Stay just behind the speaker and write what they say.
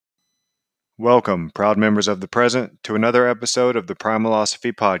Welcome, proud members of the present, to another episode of the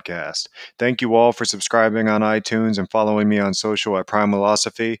Primalosophy Podcast. Thank you all for subscribing on iTunes and following me on social at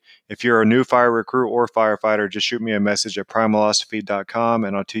Primalosophy. If you're a new fire recruit or firefighter, just shoot me a message at primalosophy.com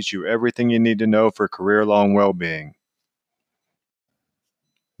and I'll teach you everything you need to know for career-long well-being.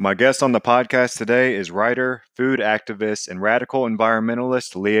 My guest on the podcast today is writer, food activist, and radical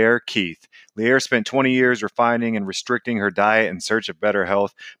environmentalist Lierre Kieth. Lierre spent 20 years refining and restricting her diet in search of better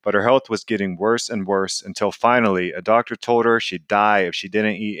health, but her health was getting worse and worse until finally a doctor told her she'd die if she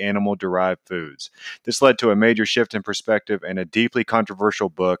didn't eat animal-derived foods. This led to a major shift in perspective and a deeply controversial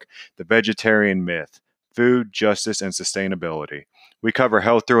book, The Vegetarian Myth: Food, Justice, and Sustainability. We cover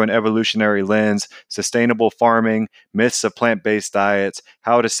health through an evolutionary lens, sustainable farming, myths of plant-based diets,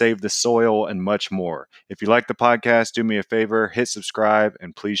 how to save the soil, and much more. If you like the podcast, do me a favor, hit subscribe,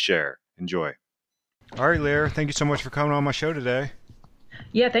 and please share. Enjoy. All right, Lierre, thank you so much for coming on my show today.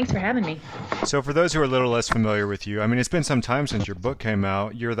 Yeah, thanks for having me. So for those who are a little less familiar with you, it's been some time since your book came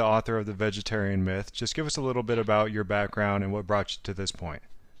out. You're the author of The Vegetarian Myth. Just give us a little bit about your background and what brought you to this point.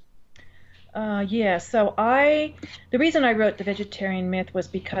 The reason I wrote The Vegetarian Myth was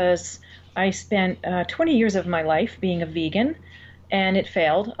because I spent 20 years of my life being a vegan, and it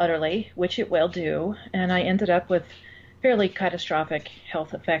failed utterly, which it will do, and I ended up with fairly catastrophic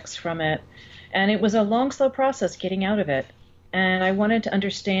health effects from it. And it was a long, slow process getting out of it. And I wanted to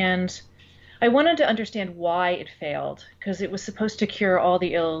understand why it failed, because it was supposed to cure all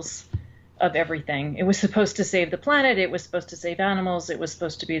the ills of everything. It was supposed to save the planet. It was supposed to save animals. It was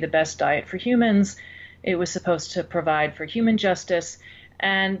supposed to be the best diet for humans. It was supposed to provide for human justice.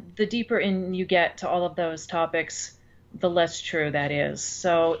 And the deeper in you get to all of those topics, the less true that is.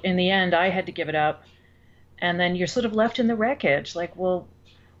 So in the end, I had to give it up. And then you're sort of left in the wreckage. Like, well,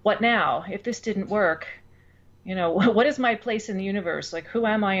 what now? If this didn't work, what is my place in the universe? Like, who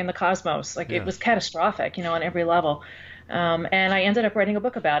am I in the cosmos? Like, It was catastrophic, on every level. And I ended up writing a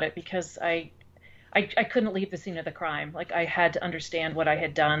book about it because I couldn't leave the scene of the crime. Like, I had to understand what I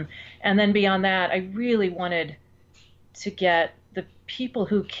had done. And then beyond that, I really wanted to get the people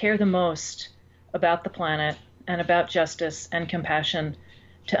who care the most about the planet and about justice and compassion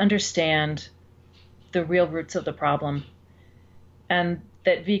to understand the real roots of the problem, and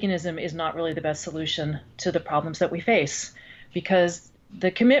that veganism is not really the best solution to the problems that we face, because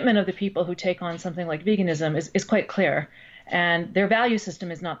the commitment of the people who take on something like veganism is quite clear, and their value system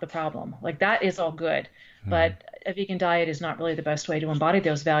is not the problem. Like, that is all good, but a vegan diet is not really the best way to embody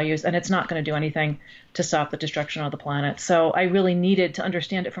those values, and it's not going to do anything to stop the destruction of the planet. So I really needed to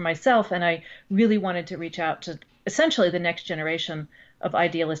understand it for myself, and I really wanted to reach out to essentially the next generation of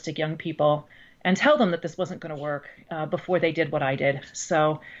idealistic young people and tell them that this wasn't going to work before they did what I did.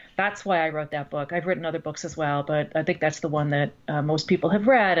 So that's why I wrote that book. I've written other books as well, but I think that's the one that most people have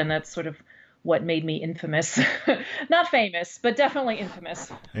read, and that's sort of what made me infamous. Not famous, but definitely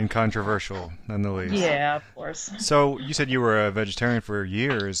infamous. And controversial, none the least. Yeah, of course. So you said you were a vegetarian for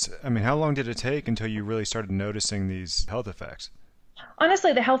years. How long did it take until you really started noticing these health effects?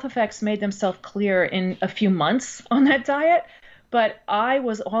 Honestly, the health effects made themselves clear in a few months on that diet. But I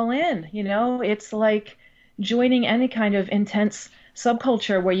was all in, It's like joining any kind of intense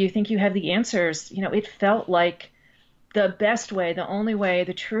subculture where you think you have the answers. It felt like the best way, the only way,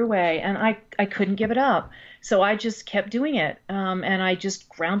 the true way, and I couldn't give it up. So I just kept doing it, and I just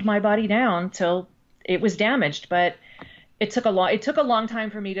ground my body down till it was damaged. But it took a long time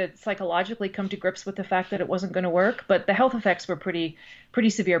for me to psychologically come to grips with the fact that it wasn't going to work. But the health effects were pretty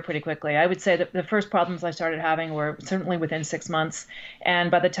severe pretty quickly. I would say that the first problems I started having were certainly within 6 months. And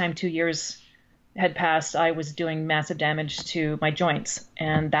by the time 2 years had passed, I was doing massive damage to my joints.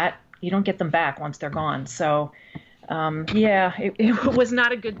 And that, you don't get them back once they're gone. So, it was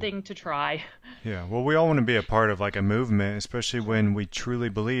not a good thing to try. Yeah, well, we all want to be a part of a movement, especially when we truly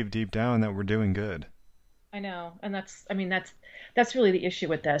believe deep down that we're doing good. I know. And that's really the issue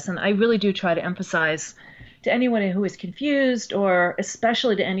with this. And I really do try to emphasize to anyone who is confused, or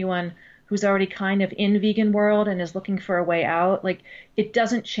especially to anyone who's already kind of in vegan world and is looking for a way out, like, it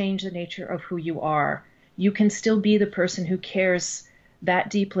doesn't change the nature of who you are. You can still be the person who cares that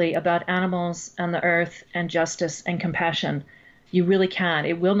deeply about animals and the earth and justice and compassion. You really can.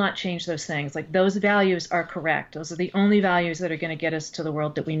 It will not change those things. Like, those values are correct. Those are the only values that are going to get us to the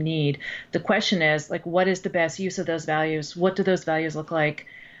world that we need. The question is, like, what is the best use of those values? What do those values look like,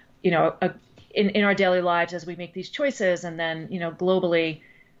 in our daily lives as we make these choices, and then, globally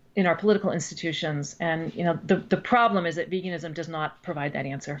in our political institutions? And, the problem is that veganism does not provide that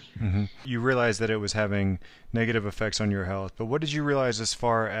answer. Mm-hmm. You realized that it was having negative effects on your health, but what did you realize as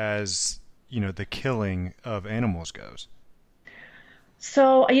far as, the killing of animals goes?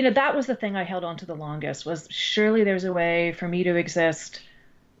 So, that was the thing I held on to the longest was surely there's a way for me to exist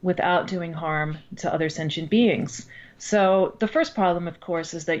without doing harm to other sentient beings. So, the first problem, of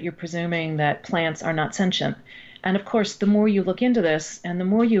course, is that you're presuming that plants are not sentient. And of course, the more you look into this and the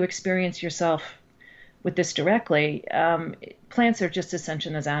more you experience yourself with this directly, plants are just as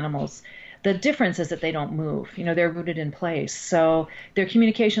sentient as animals. The difference is that they don't move. They're rooted in place. So their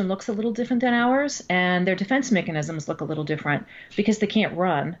communication looks a little different than ours, and their defense mechanisms look a little different because they can't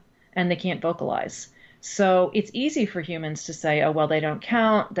run and they can't vocalize. So it's easy for humans to say, oh, well, they don't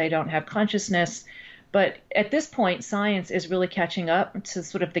count, they don't have consciousness. But at this point, science is really catching up to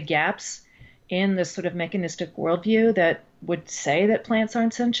sort of the gaps in this sort of mechanistic worldview that would say that plants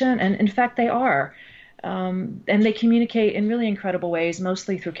aren't sentient. And in fact, they are. And they communicate in really incredible ways,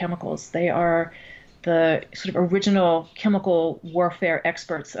 mostly through chemicals. They are the sort of original chemical warfare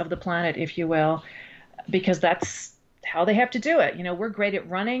experts of the planet, if you will, because that's how they have to do it. We're great at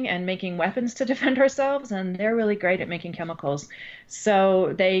running and making weapons to defend ourselves, and they're really great at making chemicals.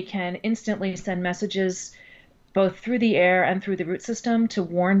 So they can instantly send messages both through the air and through the root system to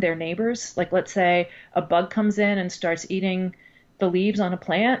warn their neighbors. Like, let's say a bug comes in and starts eating the leaves on a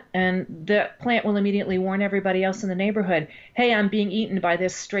plant, and the plant will immediately warn everybody else in the neighborhood, hey, I'm being eaten by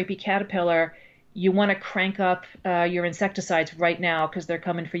this stripy caterpillar. You want to crank up your insecticides right now because they're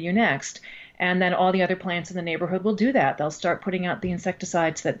coming for you next. And then all the other plants in the neighborhood will do that. They'll start putting out the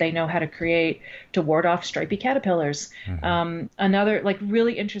insecticides that they know how to create to ward off stripy caterpillars. Another like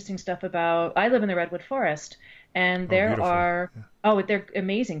really interesting stuff about, I live in the redwood forest, and Oh, there beautiful. are, Yeah. oh, they're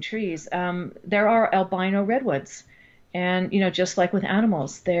amazing trees. There are albino redwoods. And just like with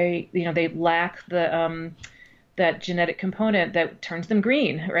animals, they lack the that genetic component that turns them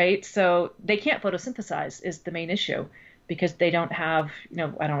green, right? So they can't photosynthesize is the main issue because they don't have,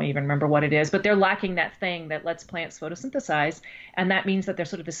 I don't even remember what it is, but they're lacking that thing that lets plants photosynthesize, and that means that they're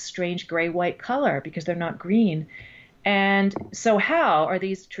sort of this strange gray-white color because they're not green. And so how are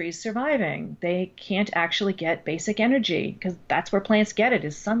these trees surviving? They can't actually get basic energy because that's where plants get it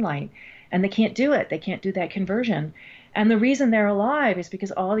is sunlight. And they can't do it. They can't do that conversion. And the reason they're alive is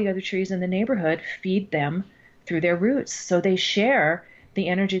because all the other trees in the neighborhood feed them through their roots. So they share the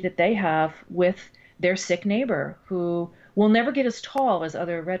energy that they have with their sick neighbor who will never get as tall as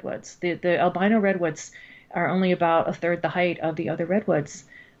other redwoods. The albino redwoods are only about a third the height of the other redwoods,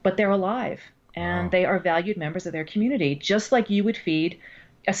 but they're alive and Wow. they are valued members of their community, just like you would feed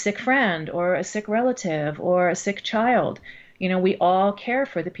a sick friend or a sick relative or a sick child. We all care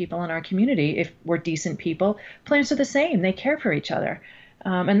for the people in our community. If we're decent people, plants are the same. They care for each other.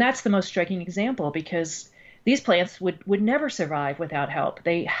 And that's the most striking example because these plants would never survive without help.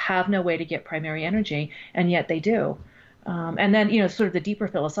 They have no way to get primary energy, and yet they do. And then, sort of the deeper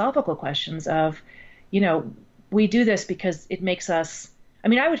philosophical questions of, you know, we do this because it makes us, I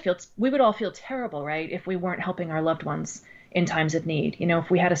mean, we would all feel terrible, right, if we weren't helping our loved ones in times of need.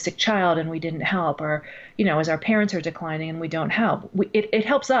 If we had a sick child and we didn't help, or, as our parents are declining and we don't help, it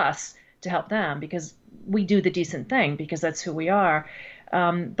helps us to help them because we do the decent thing because that's who we are.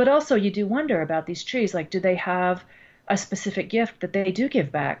 But also, you do wonder about these trees. Like, do they have a specific gift that they do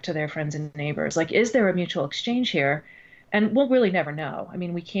give back to their friends and neighbors? Like, is there a mutual exchange here? And we'll really never know. I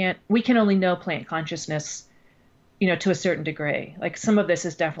mean, we can only know plant consciousness, to a certain degree. Like, some of this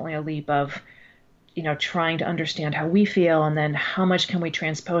is definitely a leap of, trying to understand how we feel and then how much can we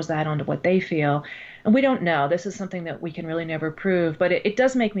transpose that onto what they feel. And we don't know. This is something that we can really never prove. But it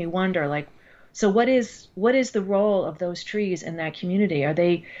does make me wonder, like, so what is the role of those trees in that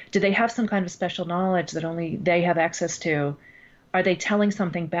community? Do they have some kind of special knowledge that only they have access to? Are they telling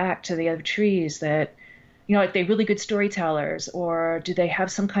something back to the other trees that, like they really good storytellers, or do they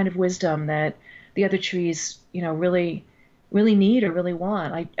have some kind of wisdom that the other trees, really, really need or really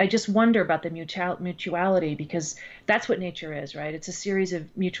want? I just wonder about the mutuality because that's what nature is, right? It's a series of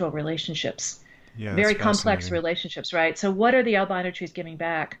mutual relationships, Yeah, that's very complex fascinating. relationships, right? So what are the albino trees giving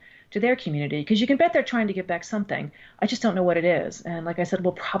back to their community? Because you can bet they're trying to give back something. I just don't know what it is. And like I said,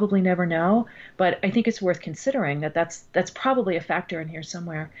 we'll probably never know, but I think it's worth considering that that's probably a factor in here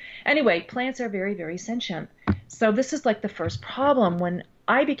somewhere. Anyway, plants are very, very sentient. So this is like the first problem. When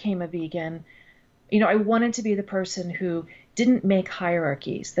I became a vegan, I wanted to be the person who didn't make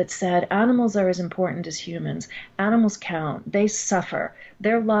hierarchies that said animals are as important as humans. Animals count. They suffer.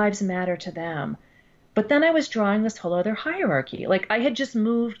 Their lives matter to them. But then I was drawing this whole other hierarchy. Like I had just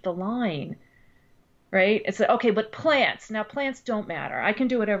moved the line, right? It's like, okay, but plants. Now plants don't matter. I can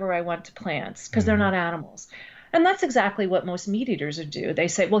do whatever I want to plants because they're Hmm. not animals. And that's exactly what most meat eaters do. They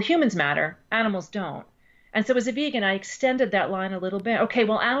say, well, humans matter, animals don't. And so as a vegan, I extended that line a little bit. Okay,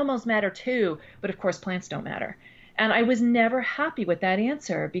 well, animals matter too, but of course plants don't matter. And I was never happy with that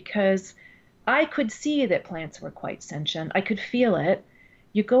answer because I could see that plants were quite sentient. I could feel it.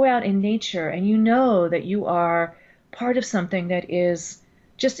 You go out in nature and you know that you are part of something that is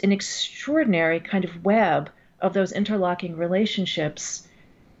just an extraordinary kind of web of those interlocking relationships.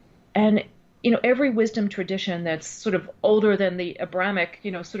 And every wisdom tradition that's sort of older than the Abrahamic,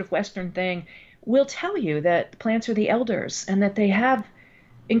 sort of Western thing will tell you that plants are the elders and that they have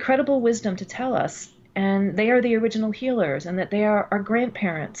incredible wisdom to tell us, and they are the original healers, and that they are our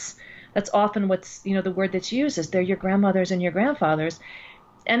grandparents. That's often what's, the word that's used is they're your grandmothers and your grandfathers.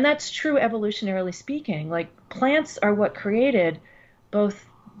 And that's true evolutionarily speaking. Like plants are what created both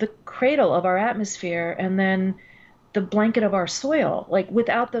the cradle of our atmosphere and then the blanket of our soil. Like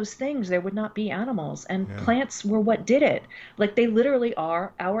without those things, there would not be animals. And Yeah. plants were what did it. Like they literally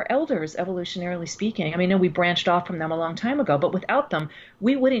are our elders, evolutionarily speaking. I mean, I know we branched off from them a long time ago, but without them,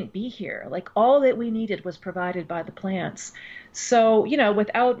 we wouldn't be here. Like all that we needed was provided by the plants. So,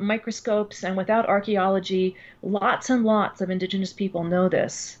 without microscopes and without archaeology, lots and lots of indigenous people know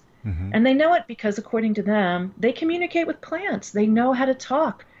this. Hmm. And they know it because, according to them, they communicate with plants. They know how to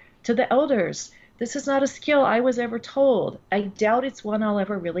talk to the elders. This is not a skill I was ever told. I doubt it's one I'll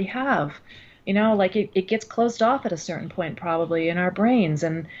ever really have. Like it gets closed off at a certain point, probably in our brains.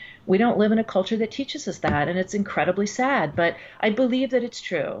 And we don't live in a culture that teaches us that. And it's incredibly sad. But I believe that it's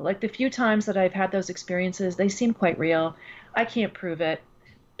true. Like the few times that I've had those experiences, they seem quite real. I can't prove it,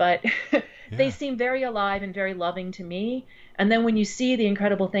 but they Yeah. seem very alive and very loving to me. And then when you see the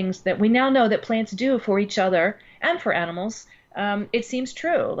incredible things that we now know that plants do for each other and for animals, it seems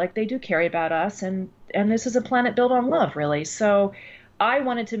true. Like they do care about us, and this is a planet built on love, really. So I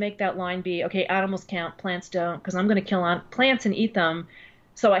wanted to make that line be, okay, animals count, plants don't, because I'm going to kill on plants and eat them.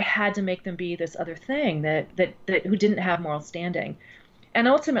 So I had to make them be this other thing that who didn't have moral standing. And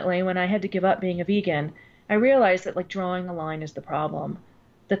ultimately, when I had to give up being a vegan, I realized that like drawing a line is the problem.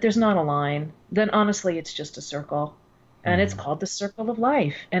 That there's not a line. Then honestly, it's just a circle. And it's Hmm. called the circle of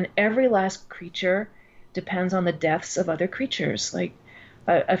life. And every last creature depends on the deaths of other creatures. Like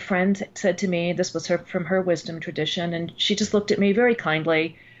a friend said to me, this was her from her wisdom tradition, and she just looked at me very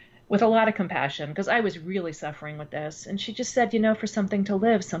kindly with a lot of compassion because I was really suffering with this. And she just said, for something to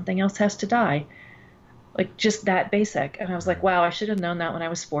live, something else has to die. Like just that basic. And I was like, Right. wow, I should have known that when I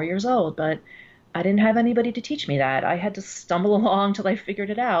was 4 years old, but I didn't have anybody to teach me that. I had to stumble along till I figured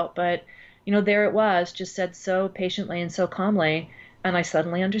it out. But, there it was, just said so patiently and so calmly. And I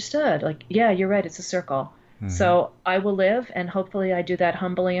suddenly understood, like, yeah, you're right, it's a circle. Hmm. So I will live, and hopefully I do that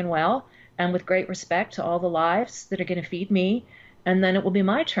humbly and well, and with great respect to all the lives that are going to feed me. And then it will be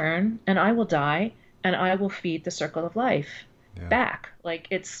my turn, and I will die, and I will feed the circle of life Yeah. back. Like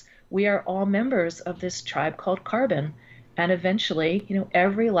we are all members of this tribe called carbon. And eventually,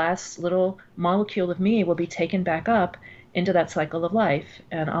 every last little molecule of me will be taken back up into that cycle of life,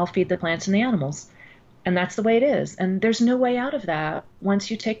 and I'll feed the plants and the animals. And that's the way it is. And there's no way out of that once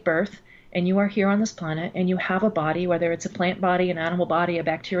you take birth and you are here on this planet and you have a body, whether it's a plant body, an animal body, a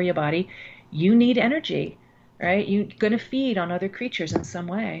bacteria body, you need energy, right? You're going to feed on other creatures in some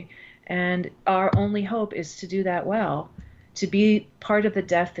way. And our only hope is to do that well, to be part of the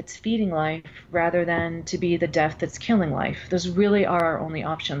death that's feeding life rather than to be the death that's killing life. Those really are our only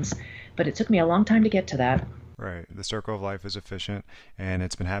options. But it took me a long time to get to that. Right. The circle of life is efficient, and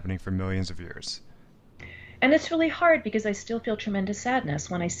it's been happening for millions of years. And it's really hard because I still feel tremendous sadness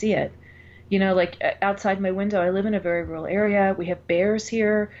when I see it. Like outside my window, I live in a very rural area. We have bears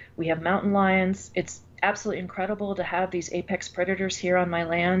here, we have mountain lions. It's absolutely incredible to have these apex predators here on my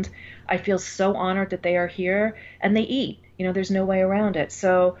land. I feel so honored that they are here and they eat. There's no way around it.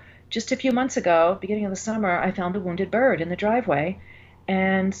 So just a few months ago, beginning of the summer, I found a wounded bird in the driveway.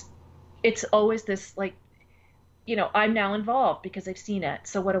 And it's always this like, I'm now involved because I've seen it.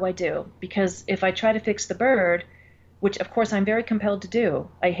 So what do I do? Because if I try to fix the bird, which of course I'm very compelled to do,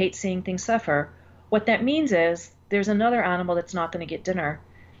 I hate seeing things suffer. What that means is there's another animal that's not going to get dinner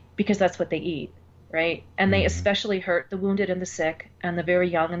because that's what they eat, right? And they Hmm. especially hurt the wounded and the sick and the very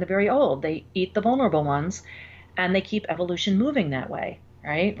young and the very old. They eat the vulnerable ones, and they keep evolution moving that way,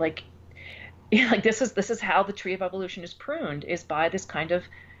 right? Like like this is how the tree of evolution is pruned, is by this kind of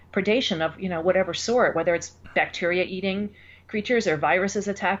predation of whatever sort, whether it's bacteria eating creatures or viruses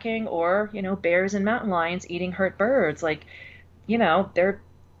attacking, or bears and mountain lions eating hurt birds. Like they're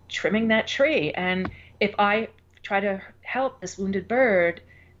trimming that tree. And if I try to help this wounded bird,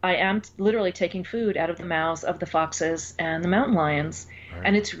 I am literally taking food out of the mouths of the foxes and the mountain lions. Right.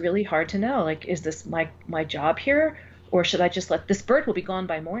 And it's really hard to know, like, is this my job here, or should I just let this bird will be gone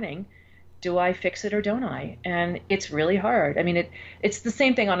by morning, do I fix it or don't I? And it's really hard. I mean, it's the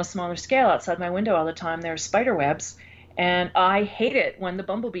same thing on a smaller scale. Outside my window all the time, there's spider webs, and I hate it when the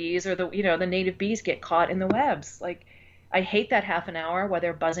bumblebees or the native bees get caught in the webs. Like, I hate that half an hour while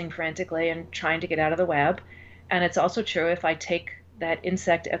they're buzzing frantically and trying to get out of the web. And it's also true if I take that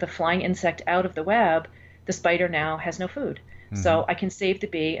insect, the flying insect out of the web, the spider now has no food. Hmm. So I can save the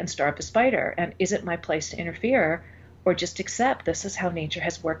bee and starve the spider. And is it my place to interfere or just accept this is how nature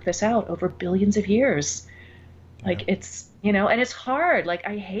has worked this out over billions of years? Yeah. Like and it's hard. Like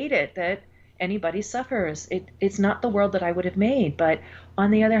I hate it that anybody suffers. It's not the world that I would have made, but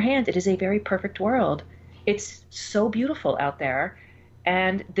on the other hand, it is a very perfect world. It's so beautiful out there.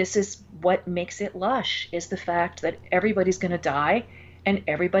 And this is what makes it lush is the fact that everybody's going to die and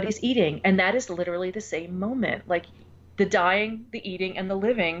everybody's eating. And that is literally the same moment. Like the dying, the eating, and the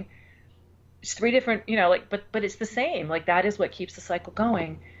living. It's three different, but it's the same. Like that is what keeps the cycle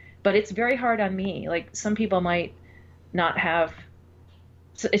going. But it's very hard on me. Like some people might not have,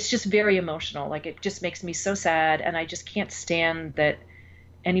 so it's just very emotional. Like it just makes me so sad, and I just can't stand that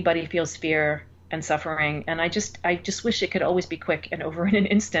anybody feels fear and suffering. And I just wish it could always be quick and over in an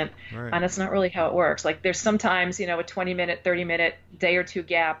instant. Right. And that's not really how it works. Like there's sometimes, a 20-minute, 30-minute, day or two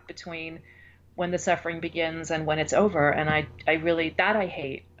gap between when the suffering begins and when it's over. And I really, that I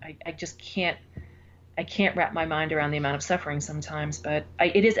hate. I just I can't wrap my mind around the amount of suffering sometimes, but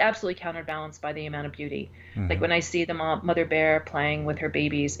it is absolutely counterbalanced by the amount of beauty. Like Hmm. when I see the mother bear playing with her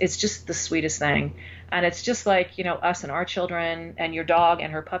babies, it's just the sweetest thing. And it's just like, us and our children and your dog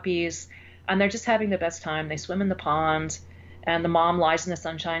and her puppies, and they're just having the best time. They swim in the pond, and the mom lies in the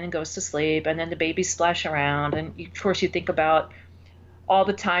sunshine and goes to sleep, and then the babies splash around. And of course, you think about all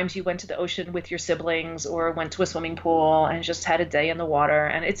the times you went to the ocean with your siblings or went to a swimming pool and just had a day in the water.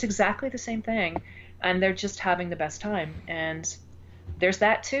 And it's exactly the same thing. And they're just having the best time. And there's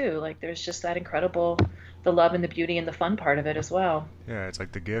that too. Like there's just that incredible, the love and the beauty and the fun part of it as well. Yeah, it's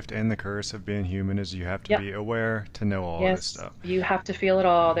like the gift and the curse of being human is you have to Yep. be aware to know all this Yes. stuff. You have to feel it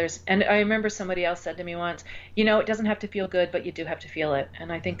all. And I remember somebody else said to me once, it doesn't have to feel good, but you do have to feel it.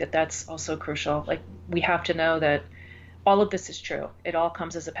 And I think that that's also crucial. Like we have to know that all of this is true. It all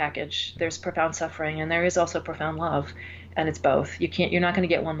comes as a package. There's profound suffering and there is also profound love, and it's both. You're not going to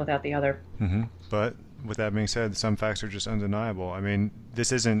get one without the other. But with that being said, some facts are just undeniable. I mean,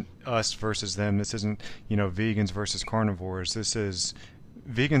 this isn't us versus them. This isn't, vegans versus carnivores. This is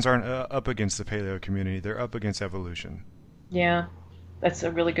vegans aren't up against the paleo community. They're up against evolution. Yeah, that's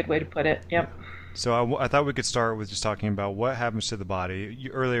a really good way to put it. Yeah. Yep. So I thought we could start with just talking about what happens to the body.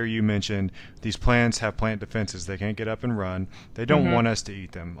 Earlier you mentioned these plants have plant defenses. They can't get up and run. They don't Hmm. want us to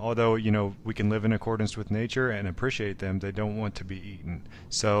eat them. Although, we can live in accordance with nature and appreciate them, they don't want to be eaten.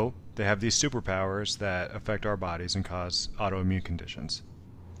 So they have these superpowers that affect our bodies and cause autoimmune conditions.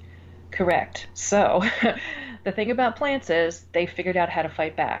 Correct. So the thing about plants is they figured out how to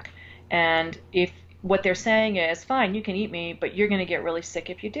fight back. And if what they're saying is, fine, you can eat me, but you're going to get really sick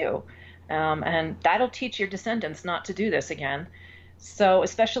if you do. And that'll teach your descendants not to do this again. So,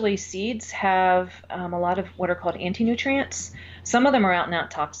 especially seeds have a lot of what are called anti-nutrients. Some of them are out and out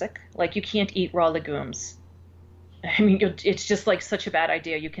toxic, like you can't eat raw legumes. I mean, it's just like such a bad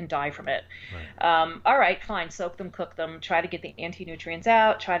idea. You can die from it. Right. All right, fine. Soak them, cook them, try to get the anti-nutrients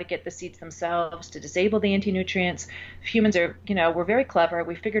out, try to get the seeds themselves to disable the anti-nutrients. Humans are, we're very clever.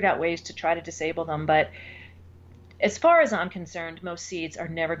 We figured out ways to try to disable them. But as far as I'm concerned, most seeds are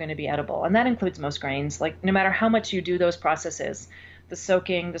never going to be edible. And that includes most grains. Like, no matter how much you do those processes, the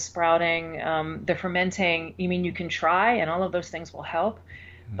soaking, the sprouting, the fermenting, you can try, and all of those things will help.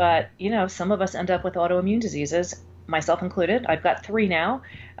 Hmm. But, some of us end up with autoimmune diseases, myself included. I've got three now.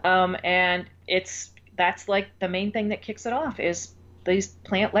 And that's like the main thing that kicks it off is these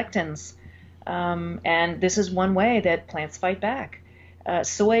plant lectins. And this is one way that plants fight back.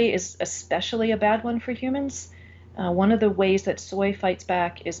 Soy is especially a bad one for humans. One of the ways that soy fights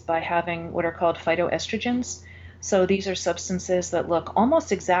back is by having what are called phytoestrogens. So these are substances that look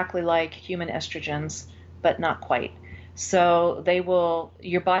almost exactly like human estrogens, but not quite. So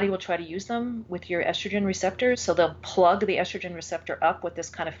your body will try to use them with your estrogen receptors. So they'll plug the estrogen receptor up with this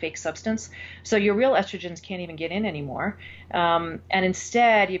kind of fake substance. So your real estrogens can't even get in anymore. And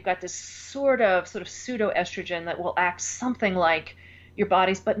instead, you've got this sort of pseudo estrogen that will act something like your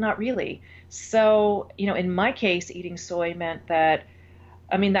body's, but not really. So, in my case, eating soy meant that,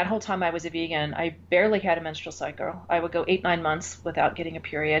 that whole time I was a vegan, I barely had a menstrual cycle. I would go 8, 9 months without getting a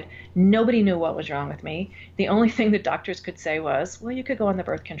period. Nobody knew what was wrong with me. The only thing the doctors could say was, well, you could go on the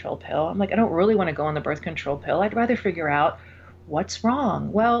birth control pill. I'm like, I don't really want to go on the birth control pill. I'd rather figure out what's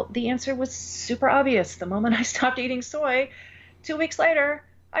wrong. Well, the answer was super obvious. The moment I stopped eating soy, 2 weeks later,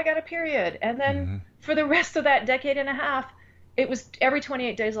 I got a period. And then Hmm. for the rest of that decade and a half, it was every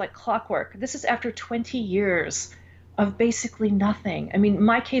 28 days like clockwork. This is after 20 years of basically nothing. I mean,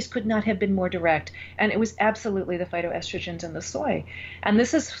 my case could not have been more direct, and it was absolutely the phytoestrogens in the soy. And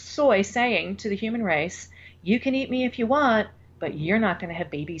this is soy saying to the human race, you can eat me if you want, but you're not going to have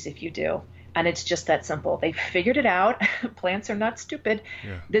babies if you do. And it's just that simple. They figured it out. Plants are not stupid.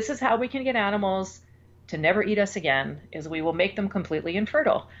 Yeah. This is how we can get animals to never eat us again, is we will make them completely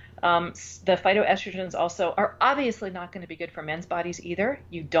infertile. The phytoestrogens also are obviously not going to be good for men's bodies either.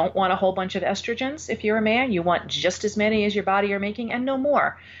 You don't want a whole bunch of estrogens if you're a man. You want just as many as your body are making and no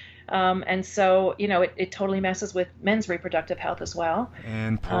more. And so, it totally messes with men's reproductive health as well.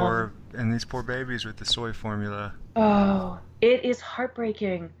 And Um, these poor babies with the soy formula. oh, it is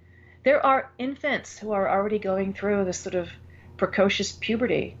heartbreaking. There are infants who are already going through this sort of precocious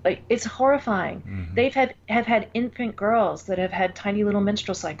puberty. Like it's horrifying. Hmm. They've had infant girls that have had tiny little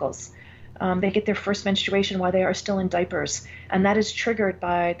menstrual cycles. They get their first menstruation while they are still in diapers, and that is triggered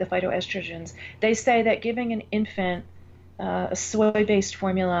by the phytoestrogens. They say that giving an infant a soy-based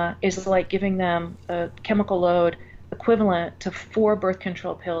formula is like giving them a chemical load equivalent to 4 birth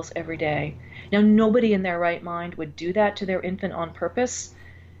control pills every day. Now, nobody in their right mind would do that to their infant on purpose,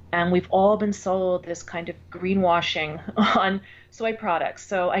 and we've all been sold this kind of greenwashing on soy products.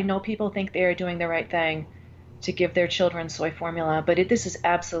 So I know people think they are doing the right thing to give their children soy formula, but this is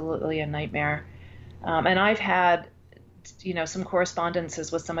absolutely a nightmare. And I've had, some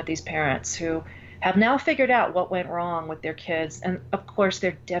correspondences with some of these parents who have now figured out what went wrong with their kids, and of course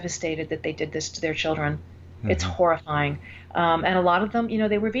they're devastated that they did this to their children. It's Hmm. horrifying. And a lot of them,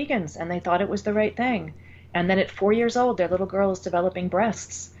 they were vegans and they thought it was the right thing. And then at 4 years old, their little girl is developing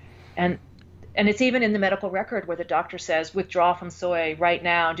breasts. And and it's even in the medical record where the doctor says, withdraw from soy right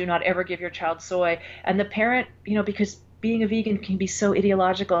now. Do not ever give your child soy. And the parent, because being a vegan can be so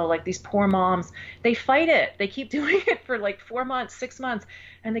ideological, like these poor moms, they fight it. They keep doing it for like 4 months, 6 months,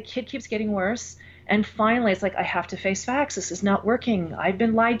 and the kid keeps getting worse. And finally, it's like, I have to face facts. This is not working. I've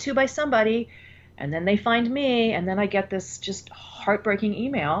been lied to by somebody. And then they find me, and then I get this just heartbreaking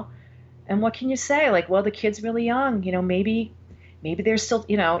email. And what can you say? Like, well, the kid's really young. Maybe there's still,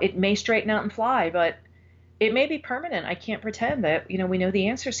 it may straighten out and fly, but it may be permanent. I can't pretend that, we know the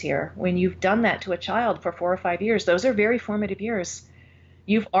answers here. When you've done that to a child for 4 or 5 years, those are very formative years.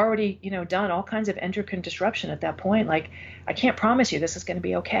 You've already, done all kinds of endocrine disruption at that point. Like, I can't promise you this is going to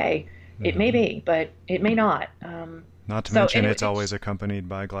be okay. It may Hmm. be, but it may not. Not to So mention anyway, it's always accompanied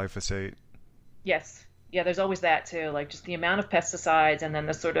by glyphosate. yes, yeah, there's always that too. Like just the amount of pesticides, and then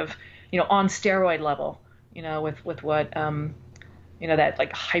the sort of, on steroid level, with what that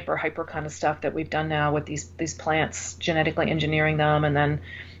like hyper kind of stuff that we've done now with these plants, genetically engineering them, and then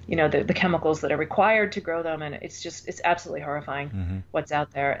the chemicals that are required to grow them, and it's absolutely horrifying Hmm. what's out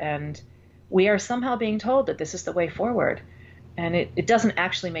there, and we are somehow being told that this is the way forward, and it doesn't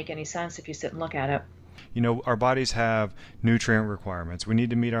actually make any sense if you sit and look at it. Our bodies have nutrient requirements. We need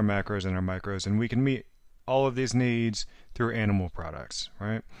to meet our macros and our micros, and we can meet all of these needs through animal products,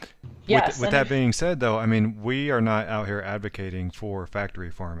 right? With Yes, with and that if being said, though, I mean, we are not out here advocating for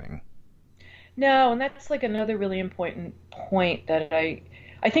factory farming. no, and that's like another really important point that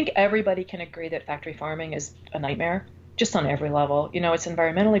I think everybody can agree that factory farming is a nightmare, just on every level. It's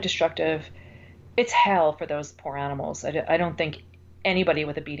environmentally destructive. It's hell for those poor animals. I don't think anybody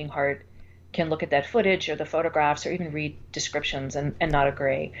with a beating heart can look at that footage or the photographs or even read descriptions and not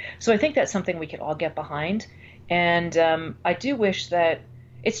agree. So I think that's something we could all get behind. And I do wish that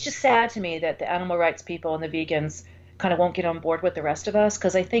it's just sad to me that the animal rights people and the vegans kind of won't get on board with the rest of us,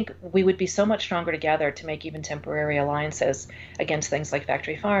 because I think we would be so much stronger together to make even temporary alliances against things like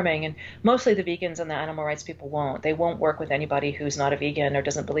factory farming. And mostly the vegans and the animal rights people won't. They won't work with anybody who's not a vegan or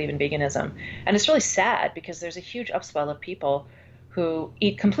doesn't believe in veganism. And it's really sad because there's a huge upswell of people who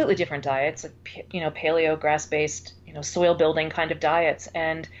eat completely different diets, like, paleo, grass-based, soil building kind of diets.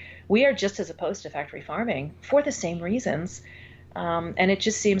 And we are just as opposed to factory farming for the same reasons. And it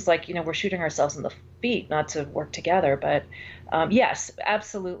just seems like, we're shooting ourselves in the feet not to work together. But yes,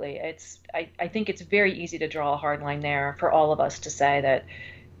 absolutely. I think it's very easy to draw a hard line there for all of us to say that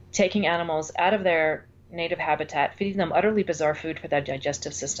taking animals out of their native habitat, feeding them utterly bizarre food for their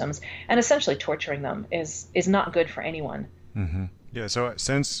digestive systems, and essentially torturing them is not good for anyone. Hmm. Yeah. So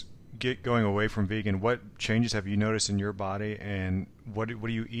since going away from vegan, what changes have you noticed in your body, and what are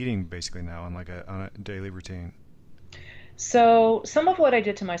you eating basically now on on a daily routine? So some of what I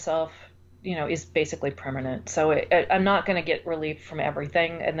did to myself, is basically permanent. So I'm not going to get relief from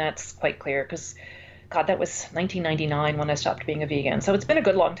everything, and that's quite clear because, God, that was 1999 when I stopped being a vegan. So it's been a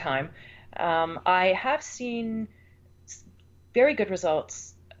good long time. I have seen very good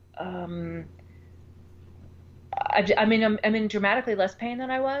results um, I'm in dramatically less pain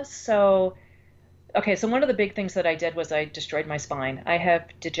than I was. So, okay, so one of the big things that I did was I destroyed my spine. I have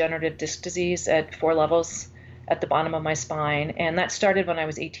degenerative disc disease at 4 levels at the bottom of my spine, and that started when I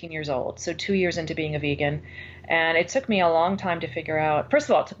was 18 years old, so 2 years into being a vegan. And it took me a long time to figure out, first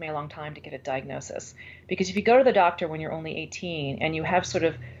of all, it took me a long time to get a diagnosis. Because if you go to the doctor when you're only 18 and you have sort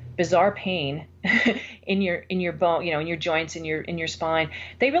of bizarre pain in your bone, in your joints, in your spine,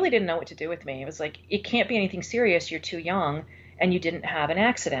 they really didn't know what to do with me. It was like, it can't be anything serious. You're too young and you didn't have an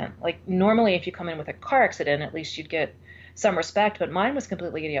accident. Like normally if you come in with a car accident, at least you'd get some respect, but mine was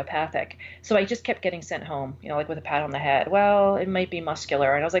completely idiopathic. So I just kept getting sent home, like with a pat on the head. Well, it might be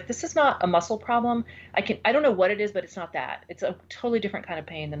muscular. And I was like, this is not a muscle problem. I don't know what it is, but it's not that. It's a totally different kind of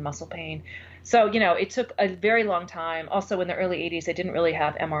pain than muscle pain. So, it took a very long time. Also in the early 80s, they didn't really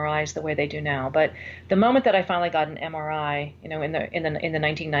have MRIs the way they do now. But the moment that I finally got an MRI, in the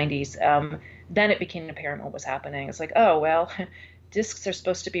 1990s, then it became apparent what was happening. It's like, oh, well, discs are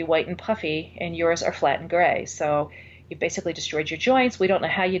supposed to be white and puffy and yours are flat and gray. So you basically destroyed your joints. We don't know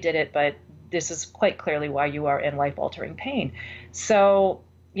how you did it, but this is quite clearly why you are in life-altering pain. So,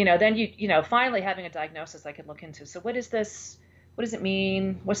 then finally having a diagnosis I could look into. So what is this? What does it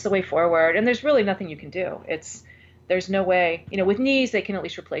mean? What's the way forward? And there's really nothing you can do. There's no way, with knees, they can at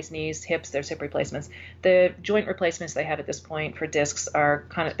least replace knees, hips, there's hip replacements. The joint replacements they have at this point for discs are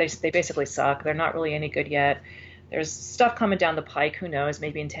they basically suck. They're not really any good yet. There's stuff coming down the pike. Who knows?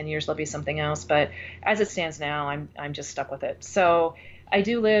 Maybe in 10 years there'll be something else. But as it stands now, I'm just stuck with it. So I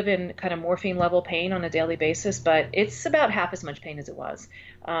do live in kind of morphine level pain on a daily basis, but it's about half as much pain as it was.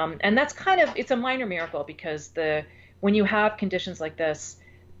 And that's it's a minor miracle because when you have conditions like this,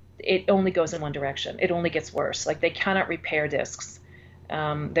 it only goes in one direction. It only gets worse. Like they cannot repair discs.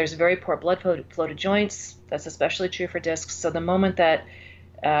 There's very poor blood flow to joints. That's especially true for discs. So the moment that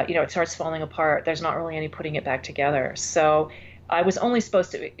it starts falling apart, there's not really any putting it back together. So I was only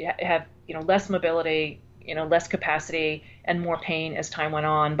supposed to have, less mobility, less capacity and more pain as time went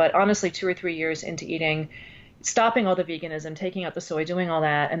on. But honestly, 2 or 3 years into stopping all the veganism, taking out the soy, doing all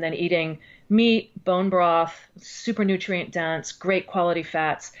that, and then eating meat, bone broth, super nutrient dense, great quality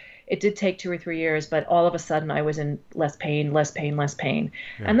fats. It did take 2 or 3 years, but all of a sudden I was in less pain, less pain, less pain.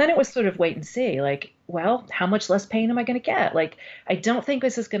 Yeah. And then it was sort of wait and see, like, well, how much less pain am I going to get? Like, I don't think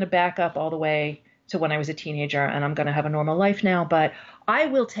this is going to back up all the way to when I was a teenager and I'm going to have a normal life now, but I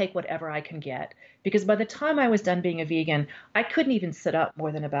will take whatever I can get. Because by the time I was done being a vegan, I couldn't even sit up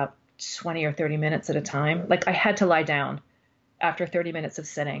more than about 20 or 30 minutes at a time. Like I had to lie down after 30 minutes of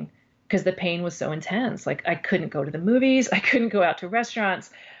sitting because the pain was so intense. Like I couldn't go to the movies. I couldn't go out to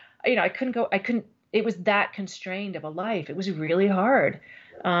restaurants. It was that constrained of a life. It was really hard.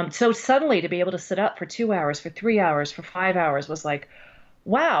 So suddenly to be able to sit up for 2 hours, for 3 hours, for 5 hours was like,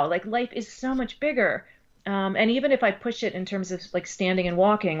 wow, like life is so much bigger. And even if I push it in terms of like standing and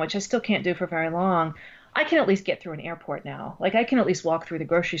walking, which I still can't do for very long, I can at least get through an airport now. Like I can at least walk through the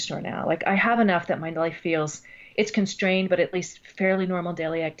grocery store now. Like I have enough that my life feels it's constrained, but at least fairly normal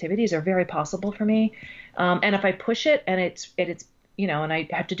daily activities are very possible for me. And if I push it and it's and I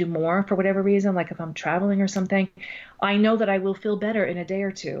have to do more for whatever reason, like if I'm traveling or something, I know that I will feel better in a day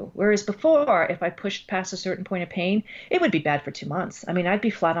or two. Whereas before, if I pushed past a certain point of pain, it would be bad for 2 months. I mean, I'd be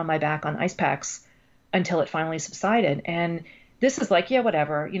flat on my back on ice packs until it finally subsided. And this is like, yeah,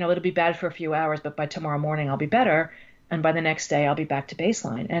 whatever, it'll be bad for a few hours, but by tomorrow morning I'll be better. And by the next day I'll be back to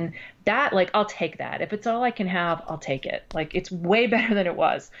baseline. And that, like, I'll take that. If it's all I can have, I'll take it. Like, it's way better than it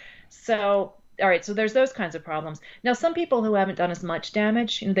was. So all right, so there's those kinds of problems. Now, some people who haven't done as much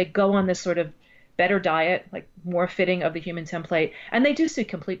damage, they go on this sort of better diet, like more fitting of the human template, and they do see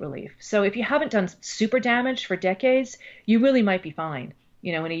complete relief. So if you haven't done super damage for decades, you really might be fine,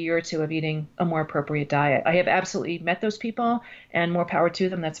 in a year or two of eating a more appropriate diet. I have absolutely met those people, and more power to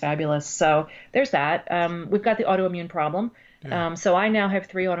them. That's fabulous. So there's that. We've got the autoimmune problem. Yeah. So I now have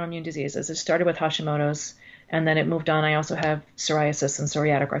 3 autoimmune diseases. It started with Hashimoto's, and then it moved on. I also have psoriasis and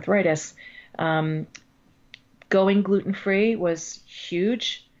psoriatic arthritis. Going gluten-free was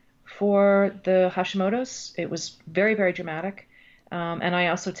huge for the Hashimoto's. It was very, very dramatic. And I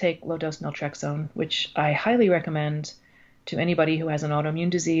also take low-dose naltrexone, which I highly recommend to anybody who has an autoimmune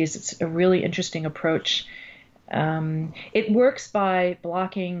disease. It's a really interesting approach. It works by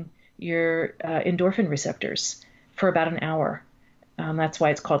blocking your endorphin receptors for about an hour. That's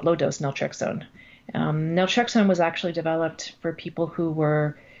why it's called low-dose naltrexone. Naltrexone was actually developed for people who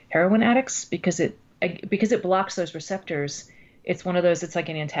were heroin addicts because it blocks those receptors. It's one of those, it's like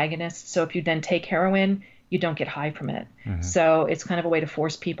an antagonist. So if you then take heroin, you don't get high from it. Mm-hmm. So it's kind of a way to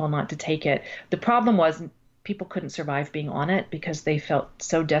force people not to take it. The problem was people couldn't survive being on it because they felt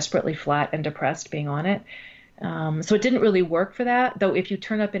so desperately flat and depressed being on it. So it didn't really work for that. Though if you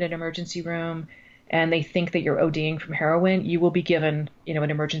turn up in an emergency room and they think that you're ODing from heroin, you will be given,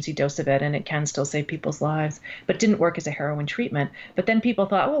 an emergency dose of it, and it can still save people's lives. But it didn't work as a heroin treatment. But then people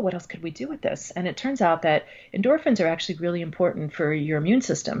thought, well, what else could we do with this? And it turns out that endorphins are actually really important for your immune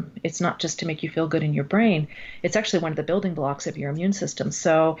system. It's not just to make you feel good in your brain. It's actually one of the building blocks of your immune system.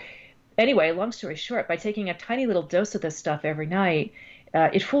 So anyway, long story short, by taking a tiny little dose of this stuff every night,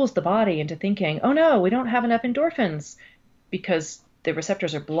 it fools the body into thinking, oh no, we don't have enough endorphins because the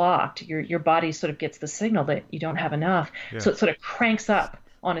receptors are blocked. Your body sort of gets the signal that you don't have enough. Yeah. So it sort of cranks up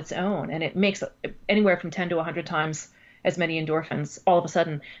on its own, and it makes anywhere from 10 to 100 times as many endorphins all of a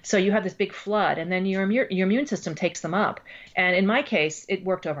sudden. So you have this big flood, and then your immune system takes them up. And in my case, it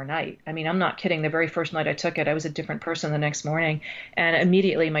worked overnight. I mean, I'm not kidding. The very first night I took it, I was a different person the next morning. And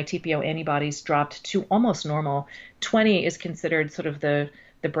immediately my TPO antibodies dropped to almost normal. 20 is considered sort of the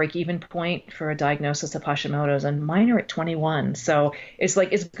break-even point for a diagnosis of Hashimoto's, and mine are at 21. So it's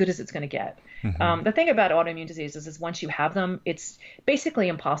like as good as it's going to get. Mm-hmm. The thing about autoimmune diseases is once you have them, it's basically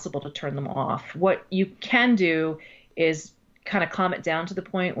impossible to turn them off. What you can do is kind of calm it down to the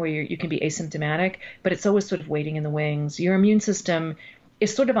point where you can be asymptomatic, but it's always sort of waiting in the wings. Your immune system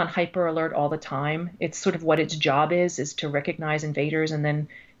is sort of on hyper alert all the time. It's sort of what its job is to recognize invaders and then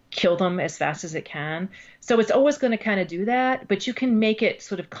kill them as fast as it can. So it's always going to kind of do that, but you can make it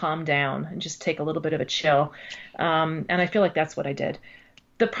sort of calm down and just take a little bit of a chill. And I feel like that's what I did.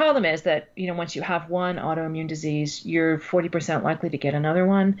 The problem is that, once you have one autoimmune disease, you're 40% likely to get another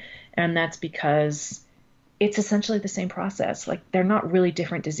one. And that's because it's essentially the same process. Like, they're not really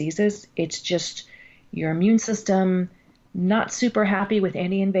different diseases. It's just your immune system not super happy with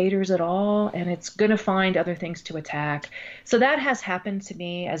any invaders at all, and it's going to find other things to attack. So that has happened to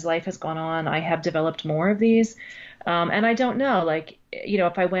me as life has gone on. I have developed more of these. And I don't know,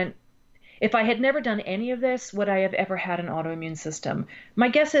 if I had never done any of this, would I have ever had an autoimmune system? My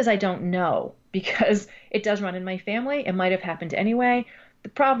guess is I don't know, because it does run in my family. It might have happened anyway. The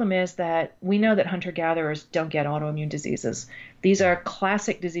problem is that we know that hunter-gatherers don't get autoimmune diseases. These are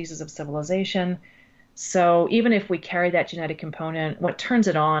classic diseases of civilization. So even if we carry that genetic component, what turns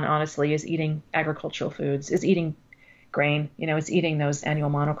it on, honestly, is eating agricultural foods, is eating grain, is eating those annual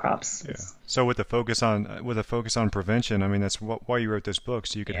monocrops. Yeah. So with a focus on prevention, I mean, that's why you wrote this book,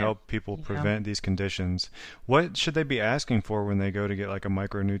 so you could help people prevent these conditions. What should they be asking for when they go to get like a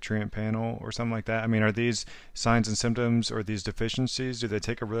micronutrient panel or something like that? I mean, are these signs and symptoms or these deficiencies, do they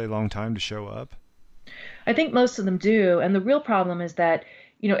take a really long time to show up? I think most of them do. And the real problem is that,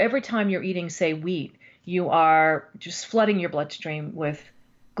 every time you're eating, say, wheat, you are just flooding your bloodstream with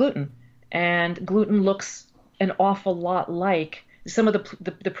gluten. And gluten looks an awful lot like some of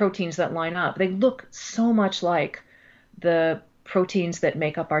the proteins that line up. They look so much like the proteins that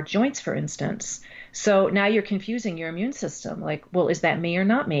make up our joints, for instance. So now you're confusing your immune system. Like, well, is that me or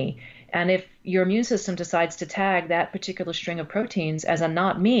not me? And if your immune system decides to tag that particular string of proteins as a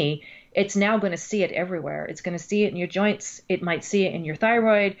not me, it's now going to see it everywhere. It's going to see it in your joints. It might see it in your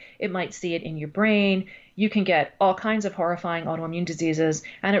thyroid. It might see it in your brain. You can get all kinds of horrifying autoimmune diseases.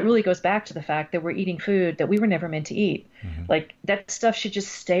 And it really goes back to the fact that we're eating food that we were never meant to eat. Mm-hmm. Like, that stuff should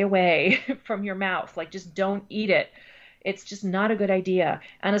just stay away from your mouth. Like, just don't eat it. It's just not a good idea.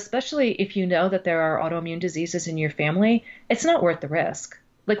 And especially if you know that there are autoimmune diseases in your family, it's not worth the risk.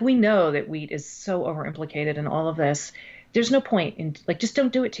 Like, we know that wheat is so overimplicated in all of this. There's no point in, just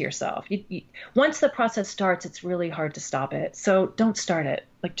don't do it to yourself. Once the process starts, it's really hard to stop it. So don't start it.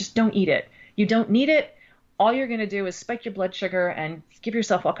 Just don't eat it. You don't need it. All you're going to do is spike your blood sugar and give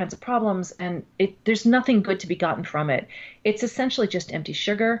yourself all kinds of problems. And there's nothing good to be gotten from it. It's essentially just empty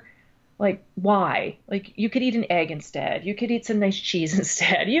sugar. Why? You could eat an egg instead. You could eat some nice cheese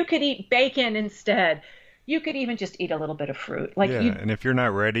instead. You could eat bacon instead. You could even just eat a little bit of fruit. And if you're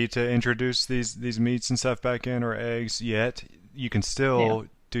not ready to introduce these meats and stuff back in, or eggs yet, you can still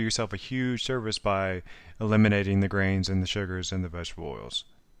do yourself a huge service by eliminating the grains and the sugars and the vegetable oils.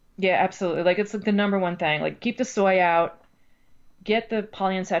 Yeah, absolutely. It's the number one thing. Keep the soy out, get the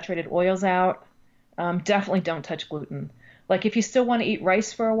polyunsaturated oils out. Definitely don't touch gluten. If you still want to eat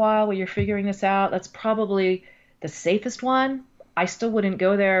rice for a while you're figuring this out, that's probably the safest one. I still wouldn't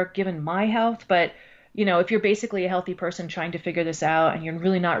go there given my health, but if you're basically a healthy person trying to figure this out and you're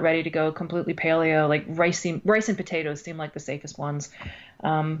really not ready to go completely paleo, rice and potatoes seem like the safest ones.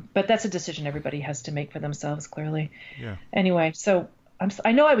 But that's a decision everybody has to make for themselves, clearly. Yeah. Anyway, so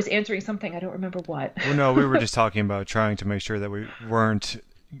I know I was answering something. I don't remember what. Well, no, we were just talking about trying to make sure that we weren't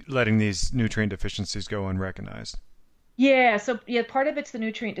letting these nutrient deficiencies go unrecognized. Yeah, so yeah, part of it's the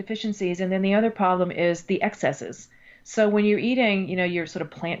nutrient deficiencies, and then the other problem is the excesses. So when you're eating, your sort of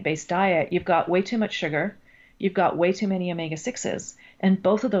plant-based diet, you've got way too much sugar, you've got way too many omega-6s, and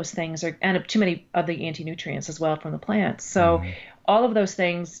both of those things are, and too many of the anti-nutrients as well from the plants. So Hmm. all of those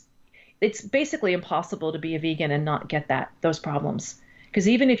things, it's basically impossible to be a vegan and not get those problems. Because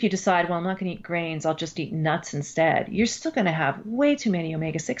even if you decide, well, I'm not going to eat grains, I'll just eat nuts instead, you're still going to have way too many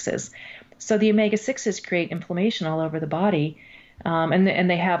omega-6s. So the omega-6s create inflammation all over the body. And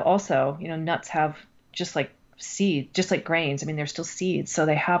they have also, nuts have just like just like grains. I mean, they're still seeds, so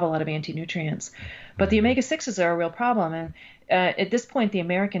they have a lot of anti-nutrients. But the Hmm. omega-6s are a real problem. And at this point, the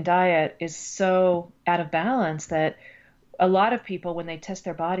American diet is so out of balance that a lot of people, when they test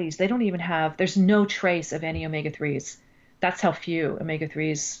their bodies, they don't even have, there's no trace of any omega 3s. That's how few omega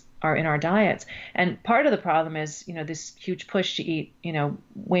 3s are in our diets. And part of the problem is, this huge push to eat,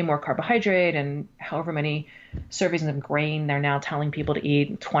 way more carbohydrate and however many servings of grain they're now telling people to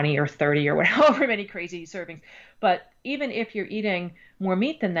eat 20 or 30 or however many crazy servings. But even if you're eating more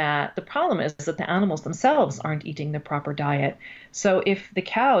meat than that, the problem is that the animals themselves aren't eating the proper diet. So if the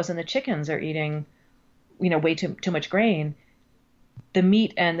cows and the chickens are eating way too much grain, the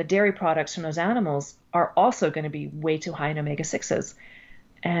meat and the dairy products from those animals are also going to be way too high in omega 6s.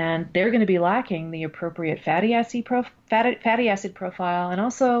 And they're going to be lacking the appropriate fatty acid profile, and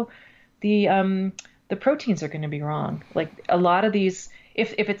also the proteins are going to be wrong. Like a lot of these,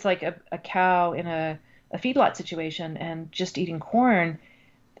 if it's like a cow in a feedlot situation and just eating corn,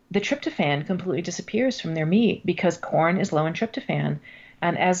 the tryptophan completely disappears from their meat because corn is low in tryptophan.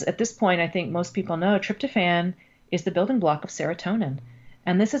 And as at this point, I think most people know, tryptophan is the building block of serotonin.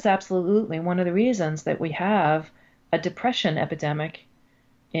 And this is absolutely one of the reasons that we have a depression epidemic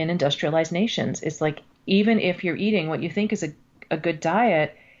in industrialized nations. It's like, even if you're eating what you think is a good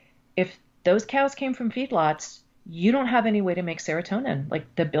diet, if those cows came from feedlots, you don't have any way to make serotonin.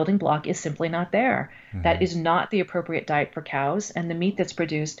 Like the building block is simply not there. That Hmm. is not the appropriate diet for cows, and the meat that's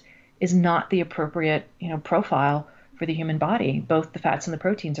produced is not the appropriate, profile for the human body. Both the fats and the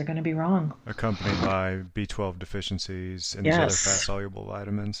proteins are going to be wrong. Accompanied by B12 deficiencies and these other fat Yes, soluble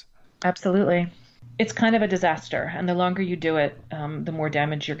vitamins. absolutely. It's kind of a disaster, and the longer you do it, the more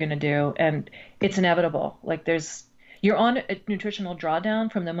damage you're going to do, and it's inevitable. Like you're on a nutritional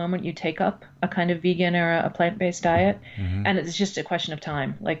drawdown from the moment you take up a kind of vegan or a plant-based diet, Hmm. and it's just a question of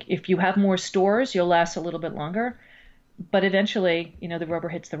time. Like if you have more stores, you'll last a little bit longer, but eventually, the rubber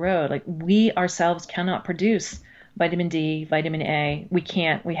hits the road. Like we ourselves cannot produce vitamin D, vitamin A. We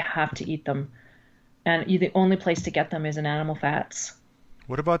can't. We have to eat them, and the only place to get them is in animal fats.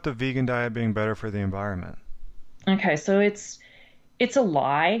 What about the vegan diet being better for the environment? Okay, so it's a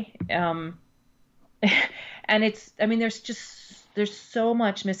lie. And I mean, there's so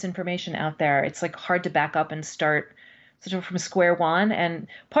much misinformation out there. It's like hard to back up and start sort of from square one. And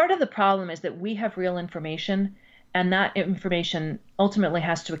part of the problem is that we have real information, and that information ultimately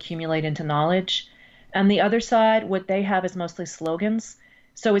has to accumulate into knowledge. And the other side, what they have is mostly slogans.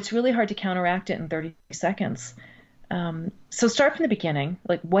 So it's really hard to counteract it in 30 seconds. So start from the beginning.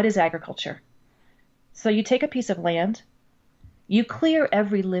 Like, what is agriculture? So you take a piece of land, you clear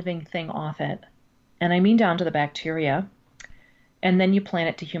every living thing off it, and I mean down to the bacteria, and then you plant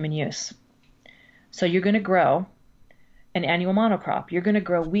it to human use. So you're going to grow an annual monocrop. You're going to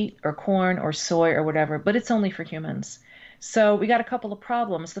grow wheat or corn or soy or whatever, but it's only for humans. So we got a couple of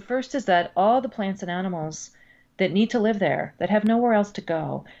problems. The first is that all the plants and animals that need to live there, that have nowhere else to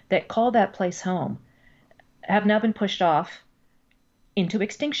go, that call that place home, have now been pushed off into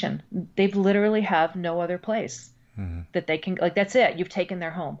extinction. They've literally have no other place Hmm. that they can, like, that's it. You've taken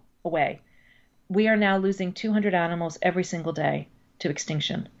their home away. We are now losing 200 animals every single day to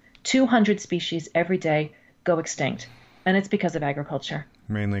extinction. 200 species every day go extinct. And it's because of agriculture.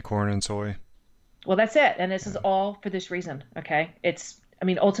 Mainly corn and soy. Well, that's it. And this is Yeah. all for this reason. Okay. I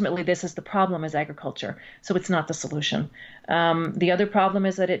mean, ultimately, this is the problem is agriculture. So it's not the solution. The other problem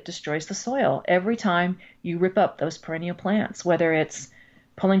is that it destroys the soil. Every time you rip up those perennial plants, whether it's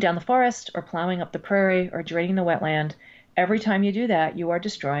pulling down the forest or plowing up the prairie or draining the wetland, every time you do that, you are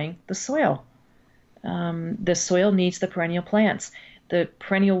destroying the soil. The soil needs the perennial plants. The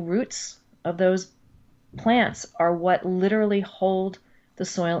perennial roots of those plants are what literally hold the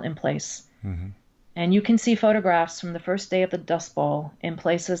soil in place. Hmm. And you can see photographs from the first day of the Dust Bowl in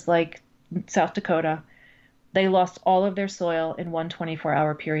places like South Dakota. They lost all of their soil in one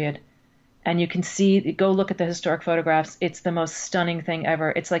 24-hour period. And you can see, go look at the historic photographs. It's the most stunning thing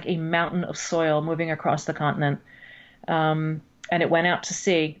ever. It's like a mountain of soil moving across the continent. And it went out to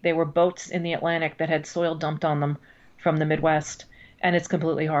sea. They were boats in the Atlantic that had soil dumped on them from the Midwest. And it's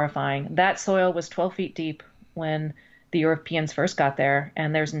completely horrifying. That soil was 12 feet deep when the Europeans first got there,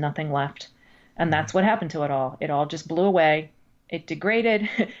 and there's nothing left. And that's what happened to it all. It all just blew away. It degraded,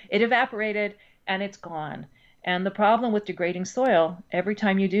 it evaporated, and it's gone. And the problem with degrading soil, every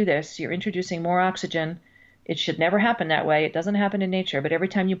time you do this, you're introducing more oxygen. It should never happen that way. It doesn't happen in nature, but every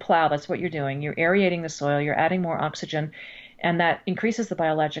time you plow, that's what you're doing. You're aerating the soil, you're adding more oxygen, and that increases the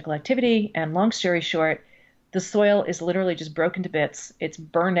biological activity. And long story short, the soil is literally just broken to bits. It's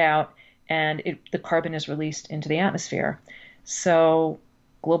burned out, and the carbon is released into the atmosphere. So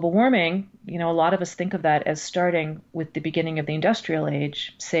global warming, a lot of us think of that as starting with the beginning of the industrial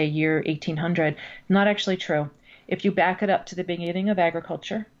age, say year 1800. Not actually true. If you back it up to the beginning of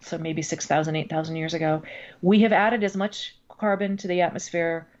agriculture, so maybe 6,000, 8,000 years ago, we have added as much carbon to the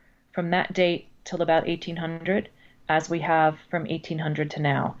atmosphere from that date till about 1800 as we have from 1800 to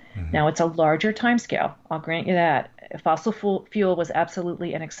now. Mm-hmm. Now, it's a larger time scale. I'll grant you that. Fossil fuel was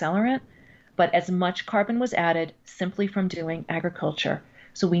absolutely an accelerant, but as much carbon was added simply from doing agriculture.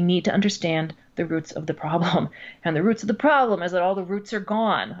 So we need to understand the roots of the problem. And the roots of the problem is that all the roots are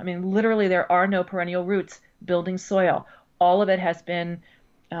gone. I mean, literally, there are no perennial roots building soil. All of it has been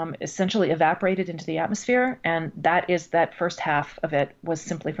essentially evaporated into the atmosphere, and that first half of it was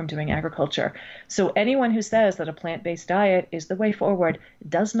simply from doing agriculture. So anyone who says that a plant-based diet is the way forward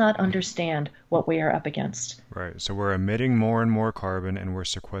does not understand what we are up against. Right. So we're emitting more and more carbon, and we're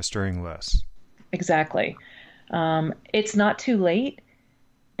sequestering less. Exactly. It's not too late,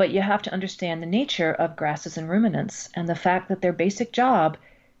 but you have to understand the nature of grasses and ruminants and the fact that their basic job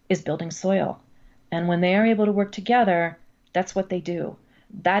is building soil. And when they are able to work together, that's what they do.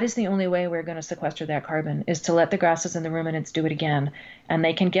 That is the only way we're going to sequester that carbon, is to let the grasses and the ruminants do it again. And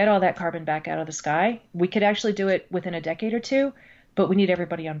they can get all that carbon back out of the sky. We could actually do it within a decade or two, but we need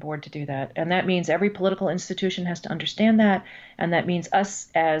everybody on board to do that. And that means every political institution has to understand that. And that means us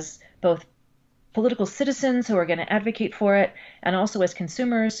as both political citizens who are going to advocate for it, and also as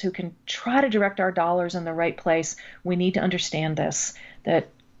consumers who can try to direct our dollars in the right place. We need to understand this, that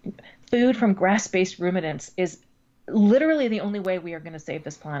food from grass-based ruminants is literally the only way we are going to save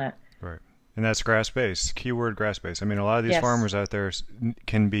this planet. Right. And that's grass-based, keyword grass-based. I mean, a lot of these farmers out there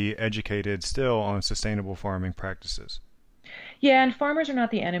can be educated still on sustainable farming practices. Yeah, and farmers are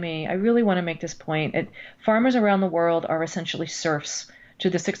not the enemy. I really want to make this point. Farmers around the world are essentially serfs to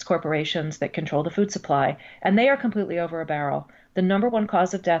the 6 corporations that control the food supply, and they are completely over a barrel. The number one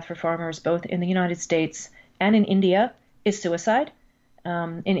cause of death for farmers, both in the United States and in India, is suicide.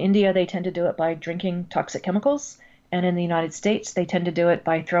 In India, they tend to do it by drinking toxic chemicals. And in the United States, they tend to do it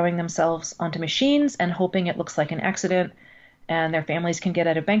by throwing themselves onto machines and hoping it looks like an accident. And their families can get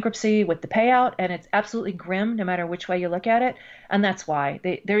out of bankruptcy with the payout. And it's absolutely grim, no matter which way you look at it. And that's why.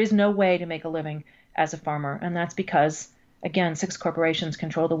 There is no way to make a living as a farmer. And that's because, again, 6 corporations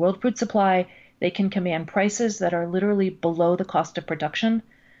control the world food supply. They can command prices that are literally below the cost of production.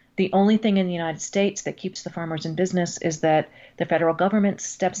 The only thing in the United States that keeps the farmers in business is that the federal government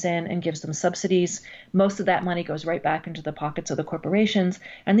steps in and gives them subsidies. Most of that money goes right back into the pockets of the corporations.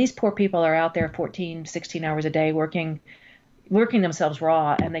 And these poor people are out there 14, 16 hours a day working themselves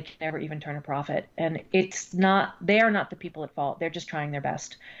raw, and they can never even turn a profit. And they are not the people at fault. They're just trying their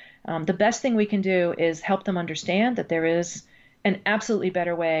best. The best thing we can do is help them understand that there is an absolutely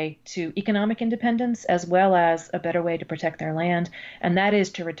better way to economic independence, as well as a better way to protect their land, and that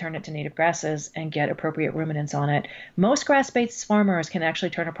is to return it to native grasses and get appropriate ruminants on it. Most grass-based farmers can actually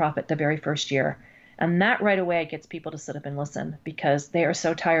turn a profit the very first year, and that right away gets people to sit up and listen, because they are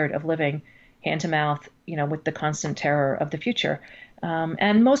so tired of living hand to mouth, with the constant terror of the future.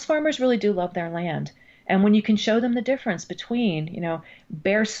 And most farmers really do love their land. And when you can show them the difference between,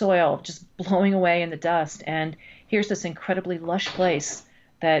 bare soil just blowing away in the dust, and here's this incredibly lush place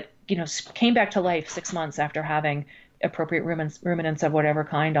that, came back to life 6 months after having appropriate ruminants of whatever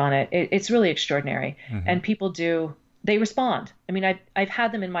kind on it, it's really extraordinary. Mm-hmm. And people they respond. I mean, I've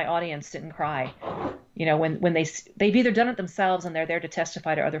had them in my audience sit and cry, when they've either done it themselves and they're there to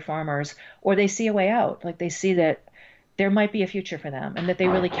testify to other farmers, or they see a way out. Like, they see that there might be a future for them, and that they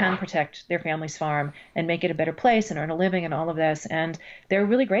really can protect their family's farm and make it a better place and earn a living and all of this. And they're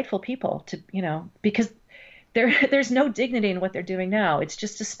really grateful people because there's no dignity in what they're doing now. It's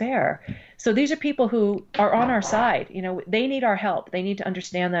just despair. So these are people who are on our side. They need our help. They need to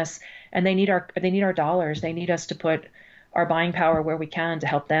understand this, and they need our dollars. They need us to put our buying power where we can to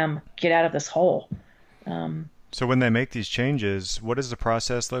help them get out of this hole. So when they make these changes, what does the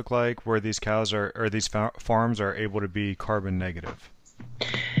process look like where these cows or these farms are able to be carbon negative?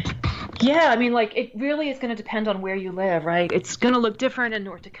 Yeah, I mean, it really is going to depend on where you live, right? It's going to look different in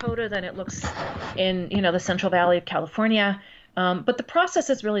North Dakota than it looks in, the Central Valley of California. But the process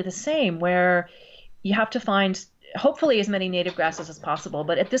is really the same, where you have to find hopefully as many native grasses as possible.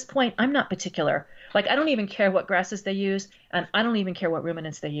 But at this point, I'm not particular. Like, I don't even care what grasses they use, and I don't even care what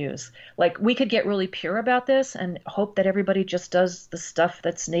ruminants they use. Like, we could get really pure about this and hope that everybody just does the stuff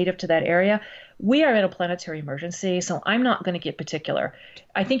that's native to that area. We are in a planetary emergency, so I'm not going to get particular.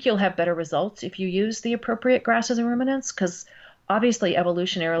 I think you'll have better results if you use the appropriate grasses and ruminants, because obviously,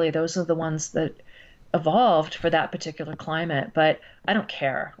 evolutionarily, those are the ones that evolved for that particular climate. But I don't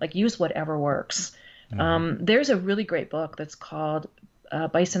care. Like, use whatever works. There's a really great book that's called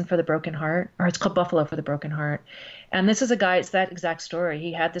Bison for the Broken Heart, or it's called Buffalo for the Broken Heart. And this is a guy, it's that exact story.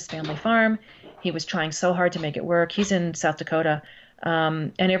 He had this family farm. He was trying so hard to make it work. He's in South Dakota.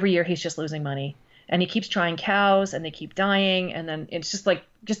 And every year he's just losing money. And he keeps trying cows and they keep dying. And then it's just like,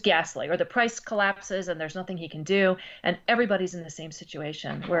 just ghastly, or the price collapses and there's nothing he can do. And everybody's in the same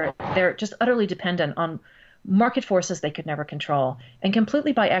situation where they're just utterly dependent on market forces they could never control. And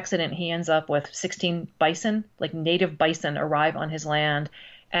completely by accident, he ends up with 16 bison, like native bison, arrive on his land.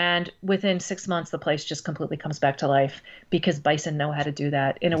 And within 6 months, the place just completely comes back to life because bison know how to do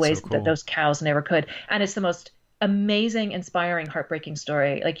that in a That's way so cool. that those cows never could. And it's the most amazing, inspiring, heartbreaking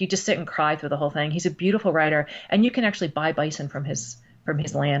story. Like, you just sit and cry through the whole thing. He's a beautiful writer, and you can actually buy bison from his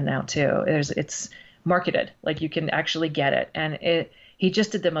land now too. It's marketed, like you can actually get it. And he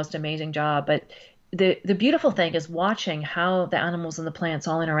just did the most amazing job. But the beautiful thing is watching how the animals and the plants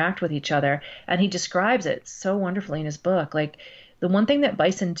all interact with each other. And he describes it so wonderfully in his book. Like, the one thing that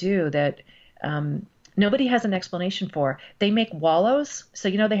bison do that nobody has an explanation for, they make wallows. So,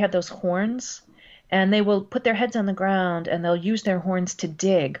 they have those horns, and they will put their heads on the ground and they'll use their horns to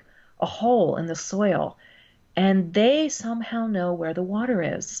dig a hole in the soil. And they somehow know where the water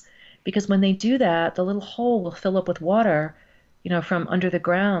is, because when they do that, the little hole will fill up with water, from under the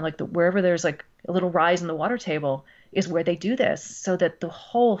ground, like wherever there's like a little rise in the water table is where they do this, so that the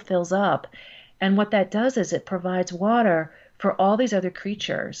hole fills up. And what that does is it provides water for all these other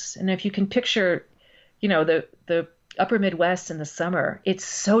creatures. And if you can picture, the upper Midwest in the summer, it's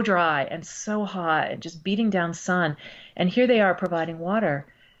so dry and so hot and just beating down sun. And here they are providing water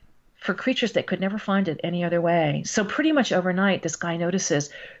for creatures that could never find it any other way. So pretty much overnight, this guy notices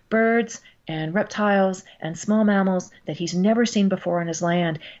birds and reptiles and small mammals that he's never seen before on his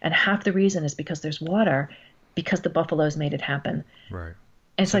land. And half the reason is because there's water, because the buffaloes made it happen. Right.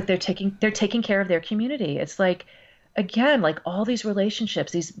 And it's like they're taking care of their community. It's like, again, like all these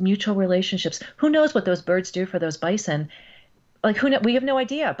relationships, these mutual relationships. Who knows what those birds do for those bison? Like, we have no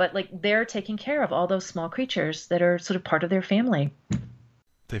idea, but like they're taking care of all those small creatures that are sort of part of their family.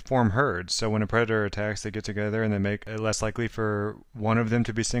 They form herds. So when a predator attacks, they get together and they make it less likely for one of them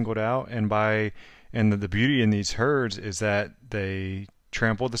to be singled out. And the beauty in these herds is that they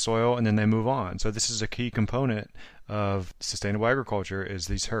trample the soil and then they move on. So this is a key component of sustainable agriculture, is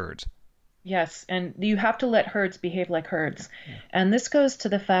these herds. Yes, and you have to let herds behave like herds. And this goes to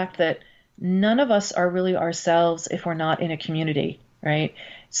the fact that none of us are really ourselves if we're not in a community, right?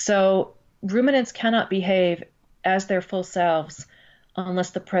 So ruminants cannot behave as their full selves unless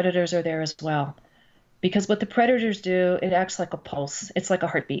the predators are there as well. Because what the predators do, it acts like a pulse. It's like a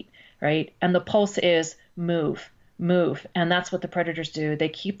heartbeat, right? And the pulse is move, move. And that's what the predators do. They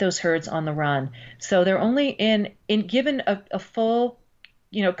keep those herds on the run. So they're only in given a full,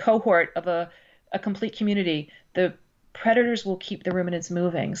 cohort of a complete community, the predators will keep the ruminants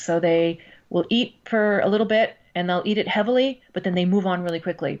moving. So they will eat for a little bit and they'll eat it heavily, but then they move on really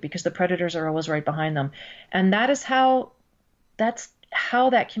quickly because the predators are always right behind them. And that's how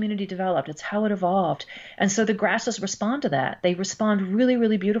that community developed. It's how it evolved. And so the grasses respond to that. They respond really,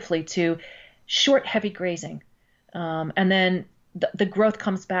 really beautifully to short, heavy grazing. And then the growth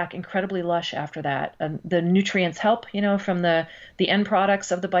comes back incredibly lush after that. And the nutrients help, from the end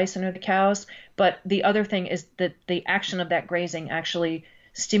products of the bison or the cows. But the other thing is that the action of that grazing actually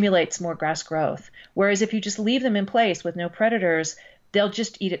stimulates more grass growth. Whereas if you just leave them in place with no predators, they'll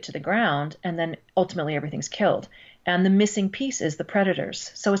just eat it to the ground, and then ultimately everything's killed. And the missing piece is the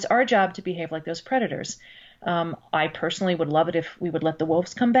predators. So it's our job to behave like those predators. I personally would love it if we would let the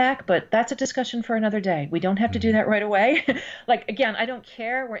wolves come back, but that's a discussion for another day. We don't have to do that right away. Like, again, I don't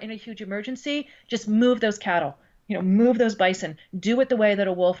care. We're in a huge emergency. Just move those cattle, move those bison. Do it the way that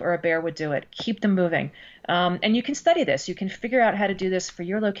a wolf or a bear would do it. Keep them moving. And you can study this. You can figure out how to do this for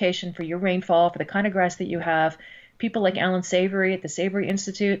your location, for your rainfall, for the kind of grass that you have. People like Alan Savory at the Savory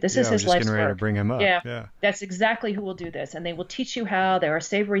Institute. This is his life's work. I was just getting ready to bring him up. Yeah, that's exactly who will do this. And they will teach you how. There are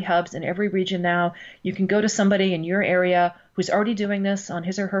Savory hubs in every region now. You can go to somebody in your area who's already doing this on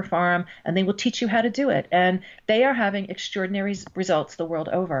his or her farm, and they will teach you how to do it. And they are having extraordinary results the world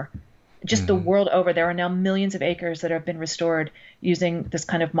over. Just the Hmm. world over, there are now millions of acres that have been restored using this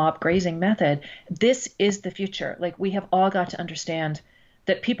kind of mob grazing method. This is the future. Like, we have all got to understand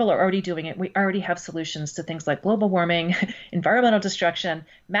that people are already doing it. We already have solutions to things like global warming, environmental destruction,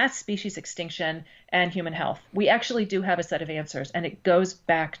 mass species extinction, and human health. We actually do have a set of answers, and it goes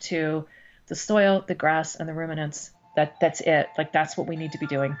back to the soil, the grass, and the ruminants. That's it. Like, that's what we need to be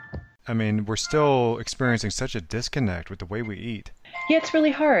doing. I mean, we're still experiencing such a disconnect with the way we eat. Yeah, it's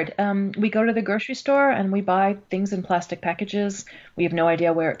really hard. We go to the grocery store and we buy things in plastic packages. We have no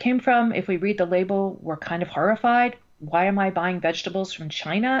idea where it came from. If we read the label, we're kind of horrified. Why am I buying vegetables from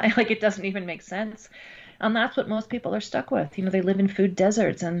China? Like, it doesn't even make sense. And that's what most people are stuck with. They live in food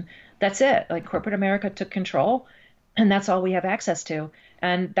deserts, and that's it. Like, corporate America took control, and that's all we have access to.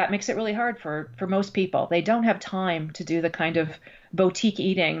 And that makes it really hard for most people. They don't have time to do the kind of boutique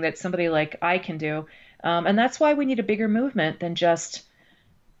eating that somebody like I can do. And that's why we need a bigger movement than just,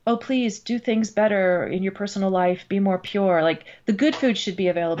 oh, please do things better in your personal life, be more pure. Like, the good food should be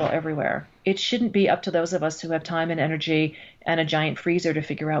available everywhere. It shouldn't be up to those of us who have time and energy and a giant freezer to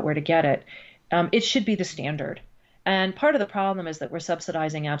figure out where to get it. It should be the standard. And part of the problem is that we're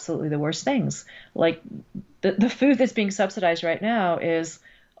subsidizing absolutely the worst things. Like, the food that's being subsidized right now is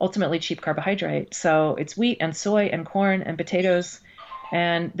ultimately cheap carbohydrate. So it's wheat and soy and corn and potatoes.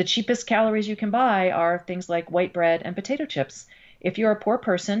 And the cheapest calories you can buy are things like white bread and potato chips. If you're a poor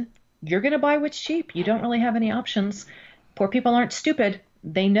person, you're going to buy what's cheap. You don't really have any options. Poor people aren't stupid.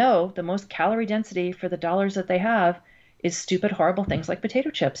 They know the most calorie density for the dollars that they have is stupid, horrible things like potato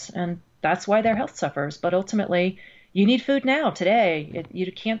chips. And that's why their health suffers. But ultimately, you need food now, today. You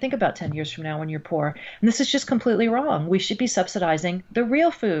can't think about 10 years from now when you're poor. And this is just completely wrong. We should be subsidizing the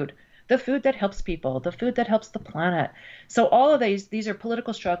real food, the food that helps people, the food that helps the planet. So all of these are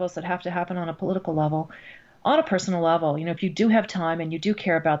political struggles that have to happen on a political level. On a personal level, if you do have time and you do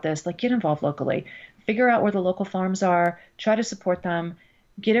care about this, like, get involved locally. Figure out where the local farms are, try to support them,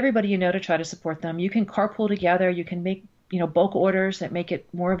 get everybody you know to try to support them. You can carpool together, you can make bulk orders that make it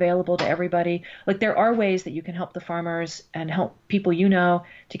more available to everybody. Like, there are ways that you can help the farmers and help people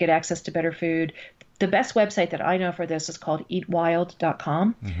to get access to better food. The best website that I know for this is called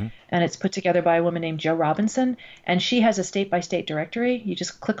eatwild.com, Hmm. and it's put together by a woman named Jo Robinson, and she has a state-by-state directory. You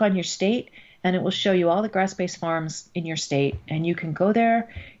just click on your state, and it will show you all the grass-based farms in your state, and you can go there.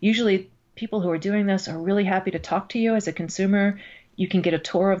 Usually people who are doing this are really happy to talk to you as a consumer. You can get a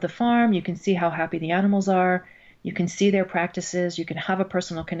tour of the farm. You can see how happy the animals are. You can see their practices. You can have a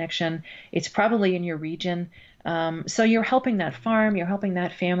personal connection. It's probably in your region. So you're helping that farm, you're helping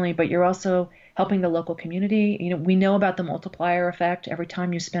that family, but you're also helping the local community. We know about the multiplier effect. Every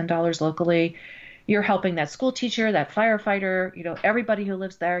time you spend dollars locally, you're helping that school teacher, that firefighter, everybody who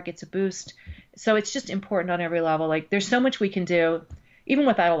lives there gets a boost. So it's just important on every level. Like, there's so much we can do, even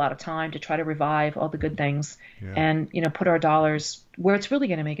without a lot of time, to try to revive all the good things Yeah. and, put our dollars where it's really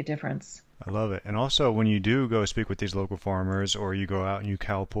going to make a difference. I love it. And also, when you do go speak with these local farmers or you go out and you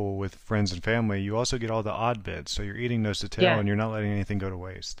carpool with friends and family, you also get all the odd bits. So you're eating nose to tail Yeah. and you're not letting anything go to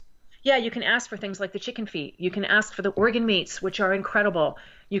waste. Yeah, you can ask for things like the chicken feet. You can ask for the organ meats, which are incredible.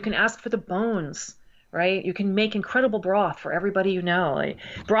 You can ask for the bones, right? You can make incredible broth for everybody you know. Like,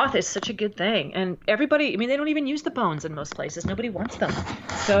 broth is such a good thing. And everybody, I mean, they don't even use the bones in most places. Nobody wants them.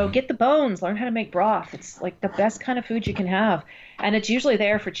 So Hmm. get the bones, learn how to make broth. It's like the best kind of food you can have. And it's usually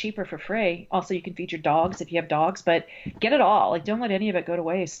there for cheap or for free. Also, you can feed your dogs if you have dogs, but get it all. Like, don't let any of it go to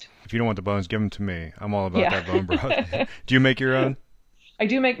waste. If you don't want the bones, give them to me. I'm all about Yeah. that bone broth. Do you make your own? I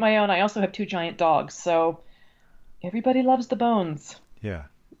do make my own. I also have two giant dogs. So everybody loves the bones. Yeah.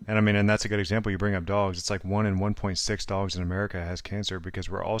 And I mean, and that's a good example. You bring up dogs. It's like 1 in 1.6 dogs in America has cancer because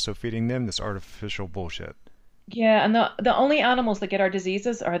we're also feeding them this artificial bullshit. Yeah, and the only animals that get our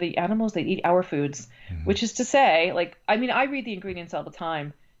diseases are the animals that eat our foods, Hmm. which is to say, like, I mean, I read the ingredients all the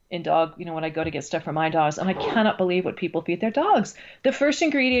time in dog, when I go to get stuff for my dogs, and I cannot believe what people feed their dogs. The first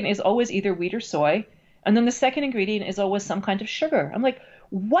ingredient is always either wheat or soy, and then the second ingredient is always some kind of sugar. I'm like,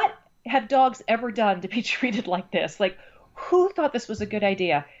 what have dogs ever done to be treated like this? Like, who thought this was a good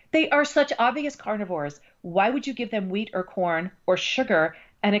idea? They are such obvious carnivores. Why would you give them wheat or corn or sugar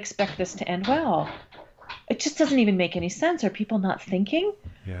and expect this to end well? It just doesn't even make any sense. Are people not thinking?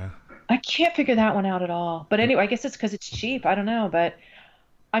 Yeah. I can't figure that one out at all. But anyway, I guess it's because it's cheap. I don't know, but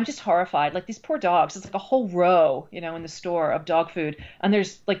I'm just horrified. Like, these poor dogs. It's like a whole row, in the store of dog food, and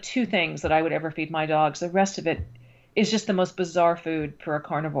there's like two things that I would ever feed my dogs. The rest of it is just the most bizarre food for a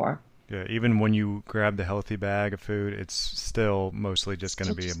carnivore. Yeah. Even when you grab the healthy bag of food, it's still mostly just going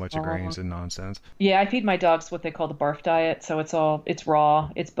to Still be a just bunch of wrong. grains and nonsense. Yeah, I feed my dogs what they call the barf diet. So it's raw,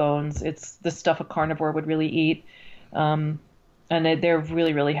 it's bones, it's the stuff a carnivore would really eat. Um, and they're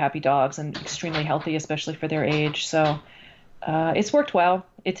really, really happy dogs and extremely healthy, especially for their age. So it's worked well.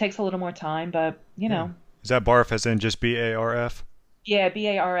 It takes a little more time, but Yeah. Is that barf as in just BARF? yeah,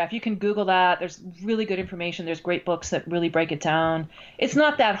 BARF. You can Google that. There's really good information. There's great books that really break it down. It's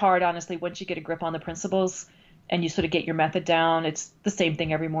not that hard, honestly, once you get a grip on the principles and you sort of get your method down. It's the same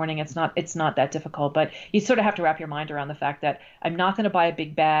thing every morning. It's not that difficult, but you sort of have to wrap your mind around the fact that I'm not going to buy a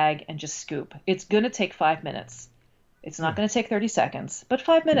big bag and just scoop. It's going to take 5 minutes. It's Yeah. not going to take 30 seconds, but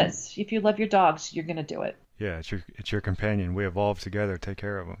 5 minutes. If you love your dogs, you're going to do it. Yeah, it's your companion. We evolved together. Take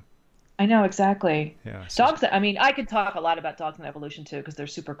care of them. I know exactly. Yeah. So, Dogs, I mean, I could talk a lot about dogs and evolution too because they're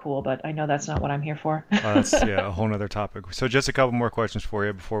super cool, but I know that's not what I'm here for. that's a whole nother topic. So just a couple more questions for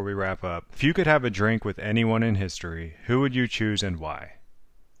you before we wrap up. If you could have a drink with anyone in history, who would you choose and why?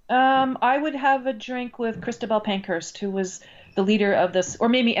 I would have a drink with Christabel Pankhurst, who was the leader of this, or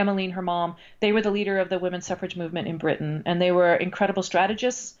maybe Emmeline, her mom. They were the leader of the women's suffrage movement in Britain, and they were incredible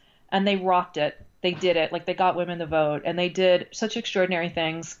strategists, and they rocked it. They did it. Like, they got women the vote, and they did such extraordinary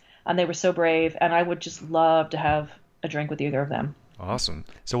things, and they were so brave, and I would just love to have a drink with either of them. Awesome.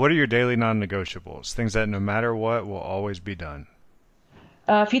 So what are your daily non-negotiables? Things that no matter what will always be done.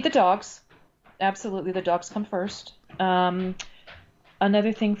 Feed the dogs. Absolutely, the dogs come first.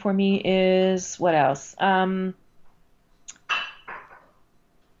 Another thing for me is what else? I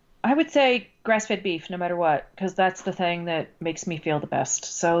would say grass-fed beef, no matter what, because that's the thing that makes me feel the best.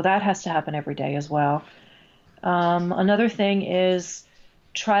 So that has to happen every day as well. Another thing is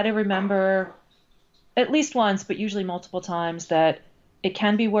try to remember at least once, but usually multiple times, that it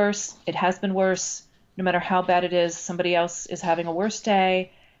can be worse. It has been worse. No matter how bad it is, somebody else is having a worse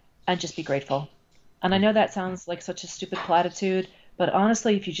day, and just be grateful. And I know that sounds like such a stupid platitude, but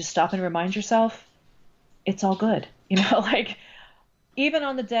honestly, if you just stop and remind yourself, it's all good. Like, even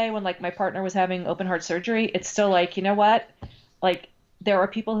on the day when, like, my partner was having open heart surgery, it's still like, you know what? Like, there are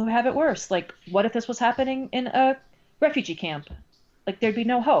people who have it worse. Like, what if this was happening in a refugee camp? Like, there'd be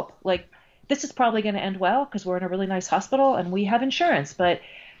no hope. Like, this is probably going to end well because we're in a really nice hospital and we have insurance, but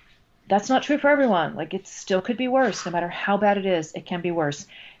that's not true for everyone. Like, it still could be worse. No matter how bad it is, it can be worse.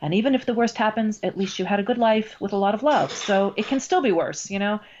 And even if the worst happens, at least you had a good life with a lot of love. So it can still be worse.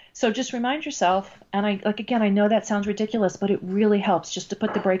 So just remind yourself. And again, I know that sounds ridiculous, but it really helps just to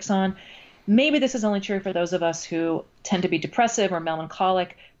put the brakes on. Maybe this is only true for those of us who tend to be depressive or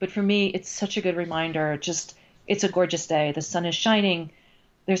melancholic, but for me, it's such a good reminder. Just, it's a gorgeous day. The sun is shining.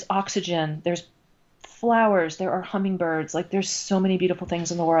 There's oxygen. There's flowers. There are hummingbirds. Like, there's so many beautiful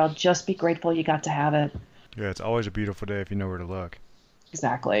things in the world. Just be grateful you got to have it. Yeah, it's always a beautiful day if you know where to look.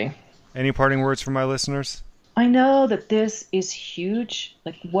 Exactly. Any parting words for my listeners? I know that this is huge.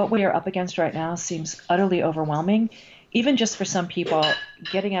 Like, what we are up against right now seems utterly overwhelming. Even just for some people,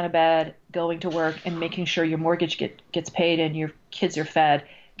 getting out of bed, going to work, and making sure your mortgage gets paid and your kids are fed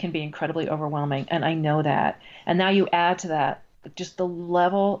can be incredibly overwhelming. And I know that. And now you add to that just the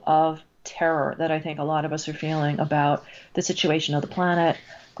level of terror that I think a lot of us are feeling about the situation of the planet,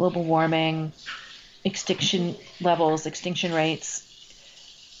 global warming, extinction levels, extinction rates.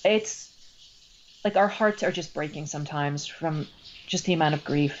 It's like our hearts are just breaking sometimes from just the amount of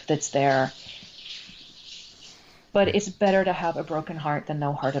grief that's there. But it's better to have a broken heart than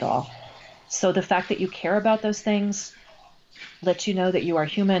no heart at all. So the fact that you care about those things lets you know that you are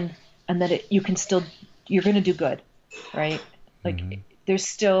human and that you can still, you're going to do good, right? Like, there's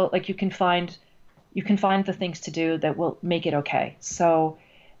still, like, you can find the things to do that will make it okay. So,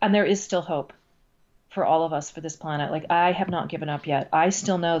 and there is still hope for all of us, for this planet. Like, I have not given up yet. I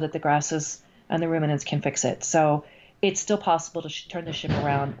still know that the grasses and the ruminants can fix it. So it's still possible to turn the ship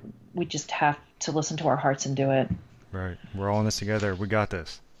around. We just have to listen to our hearts and do it. Right. We're all in this together. We got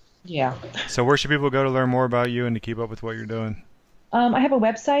this. Yeah. So where should people go to learn more about you and to keep up with what you're doing? I have a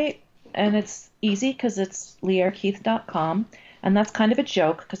website, and it's easy because it's lierrekieth.com. And that's kind of a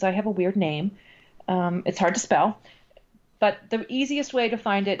joke because I have a weird name. It's hard to spell. But the easiest way to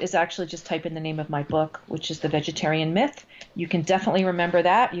find it is actually just type in the name of my book, which is The Vegetarian Myth. You can definitely remember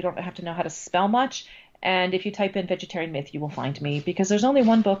that. You don't have to know how to spell much. And if you type in Vegetarian Myth, you will find me because there's only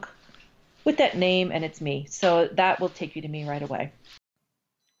one book with that name, and it's me. So that will take you to me right away.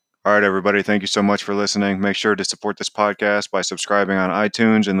 All right, everybody. Thank you so much for listening. Make sure to support this podcast by subscribing on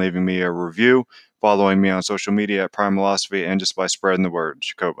iTunes and leaving me a review, following me on social media at Primalosophy, and just by spreading the word.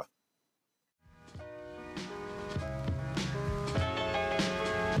 Jacoba.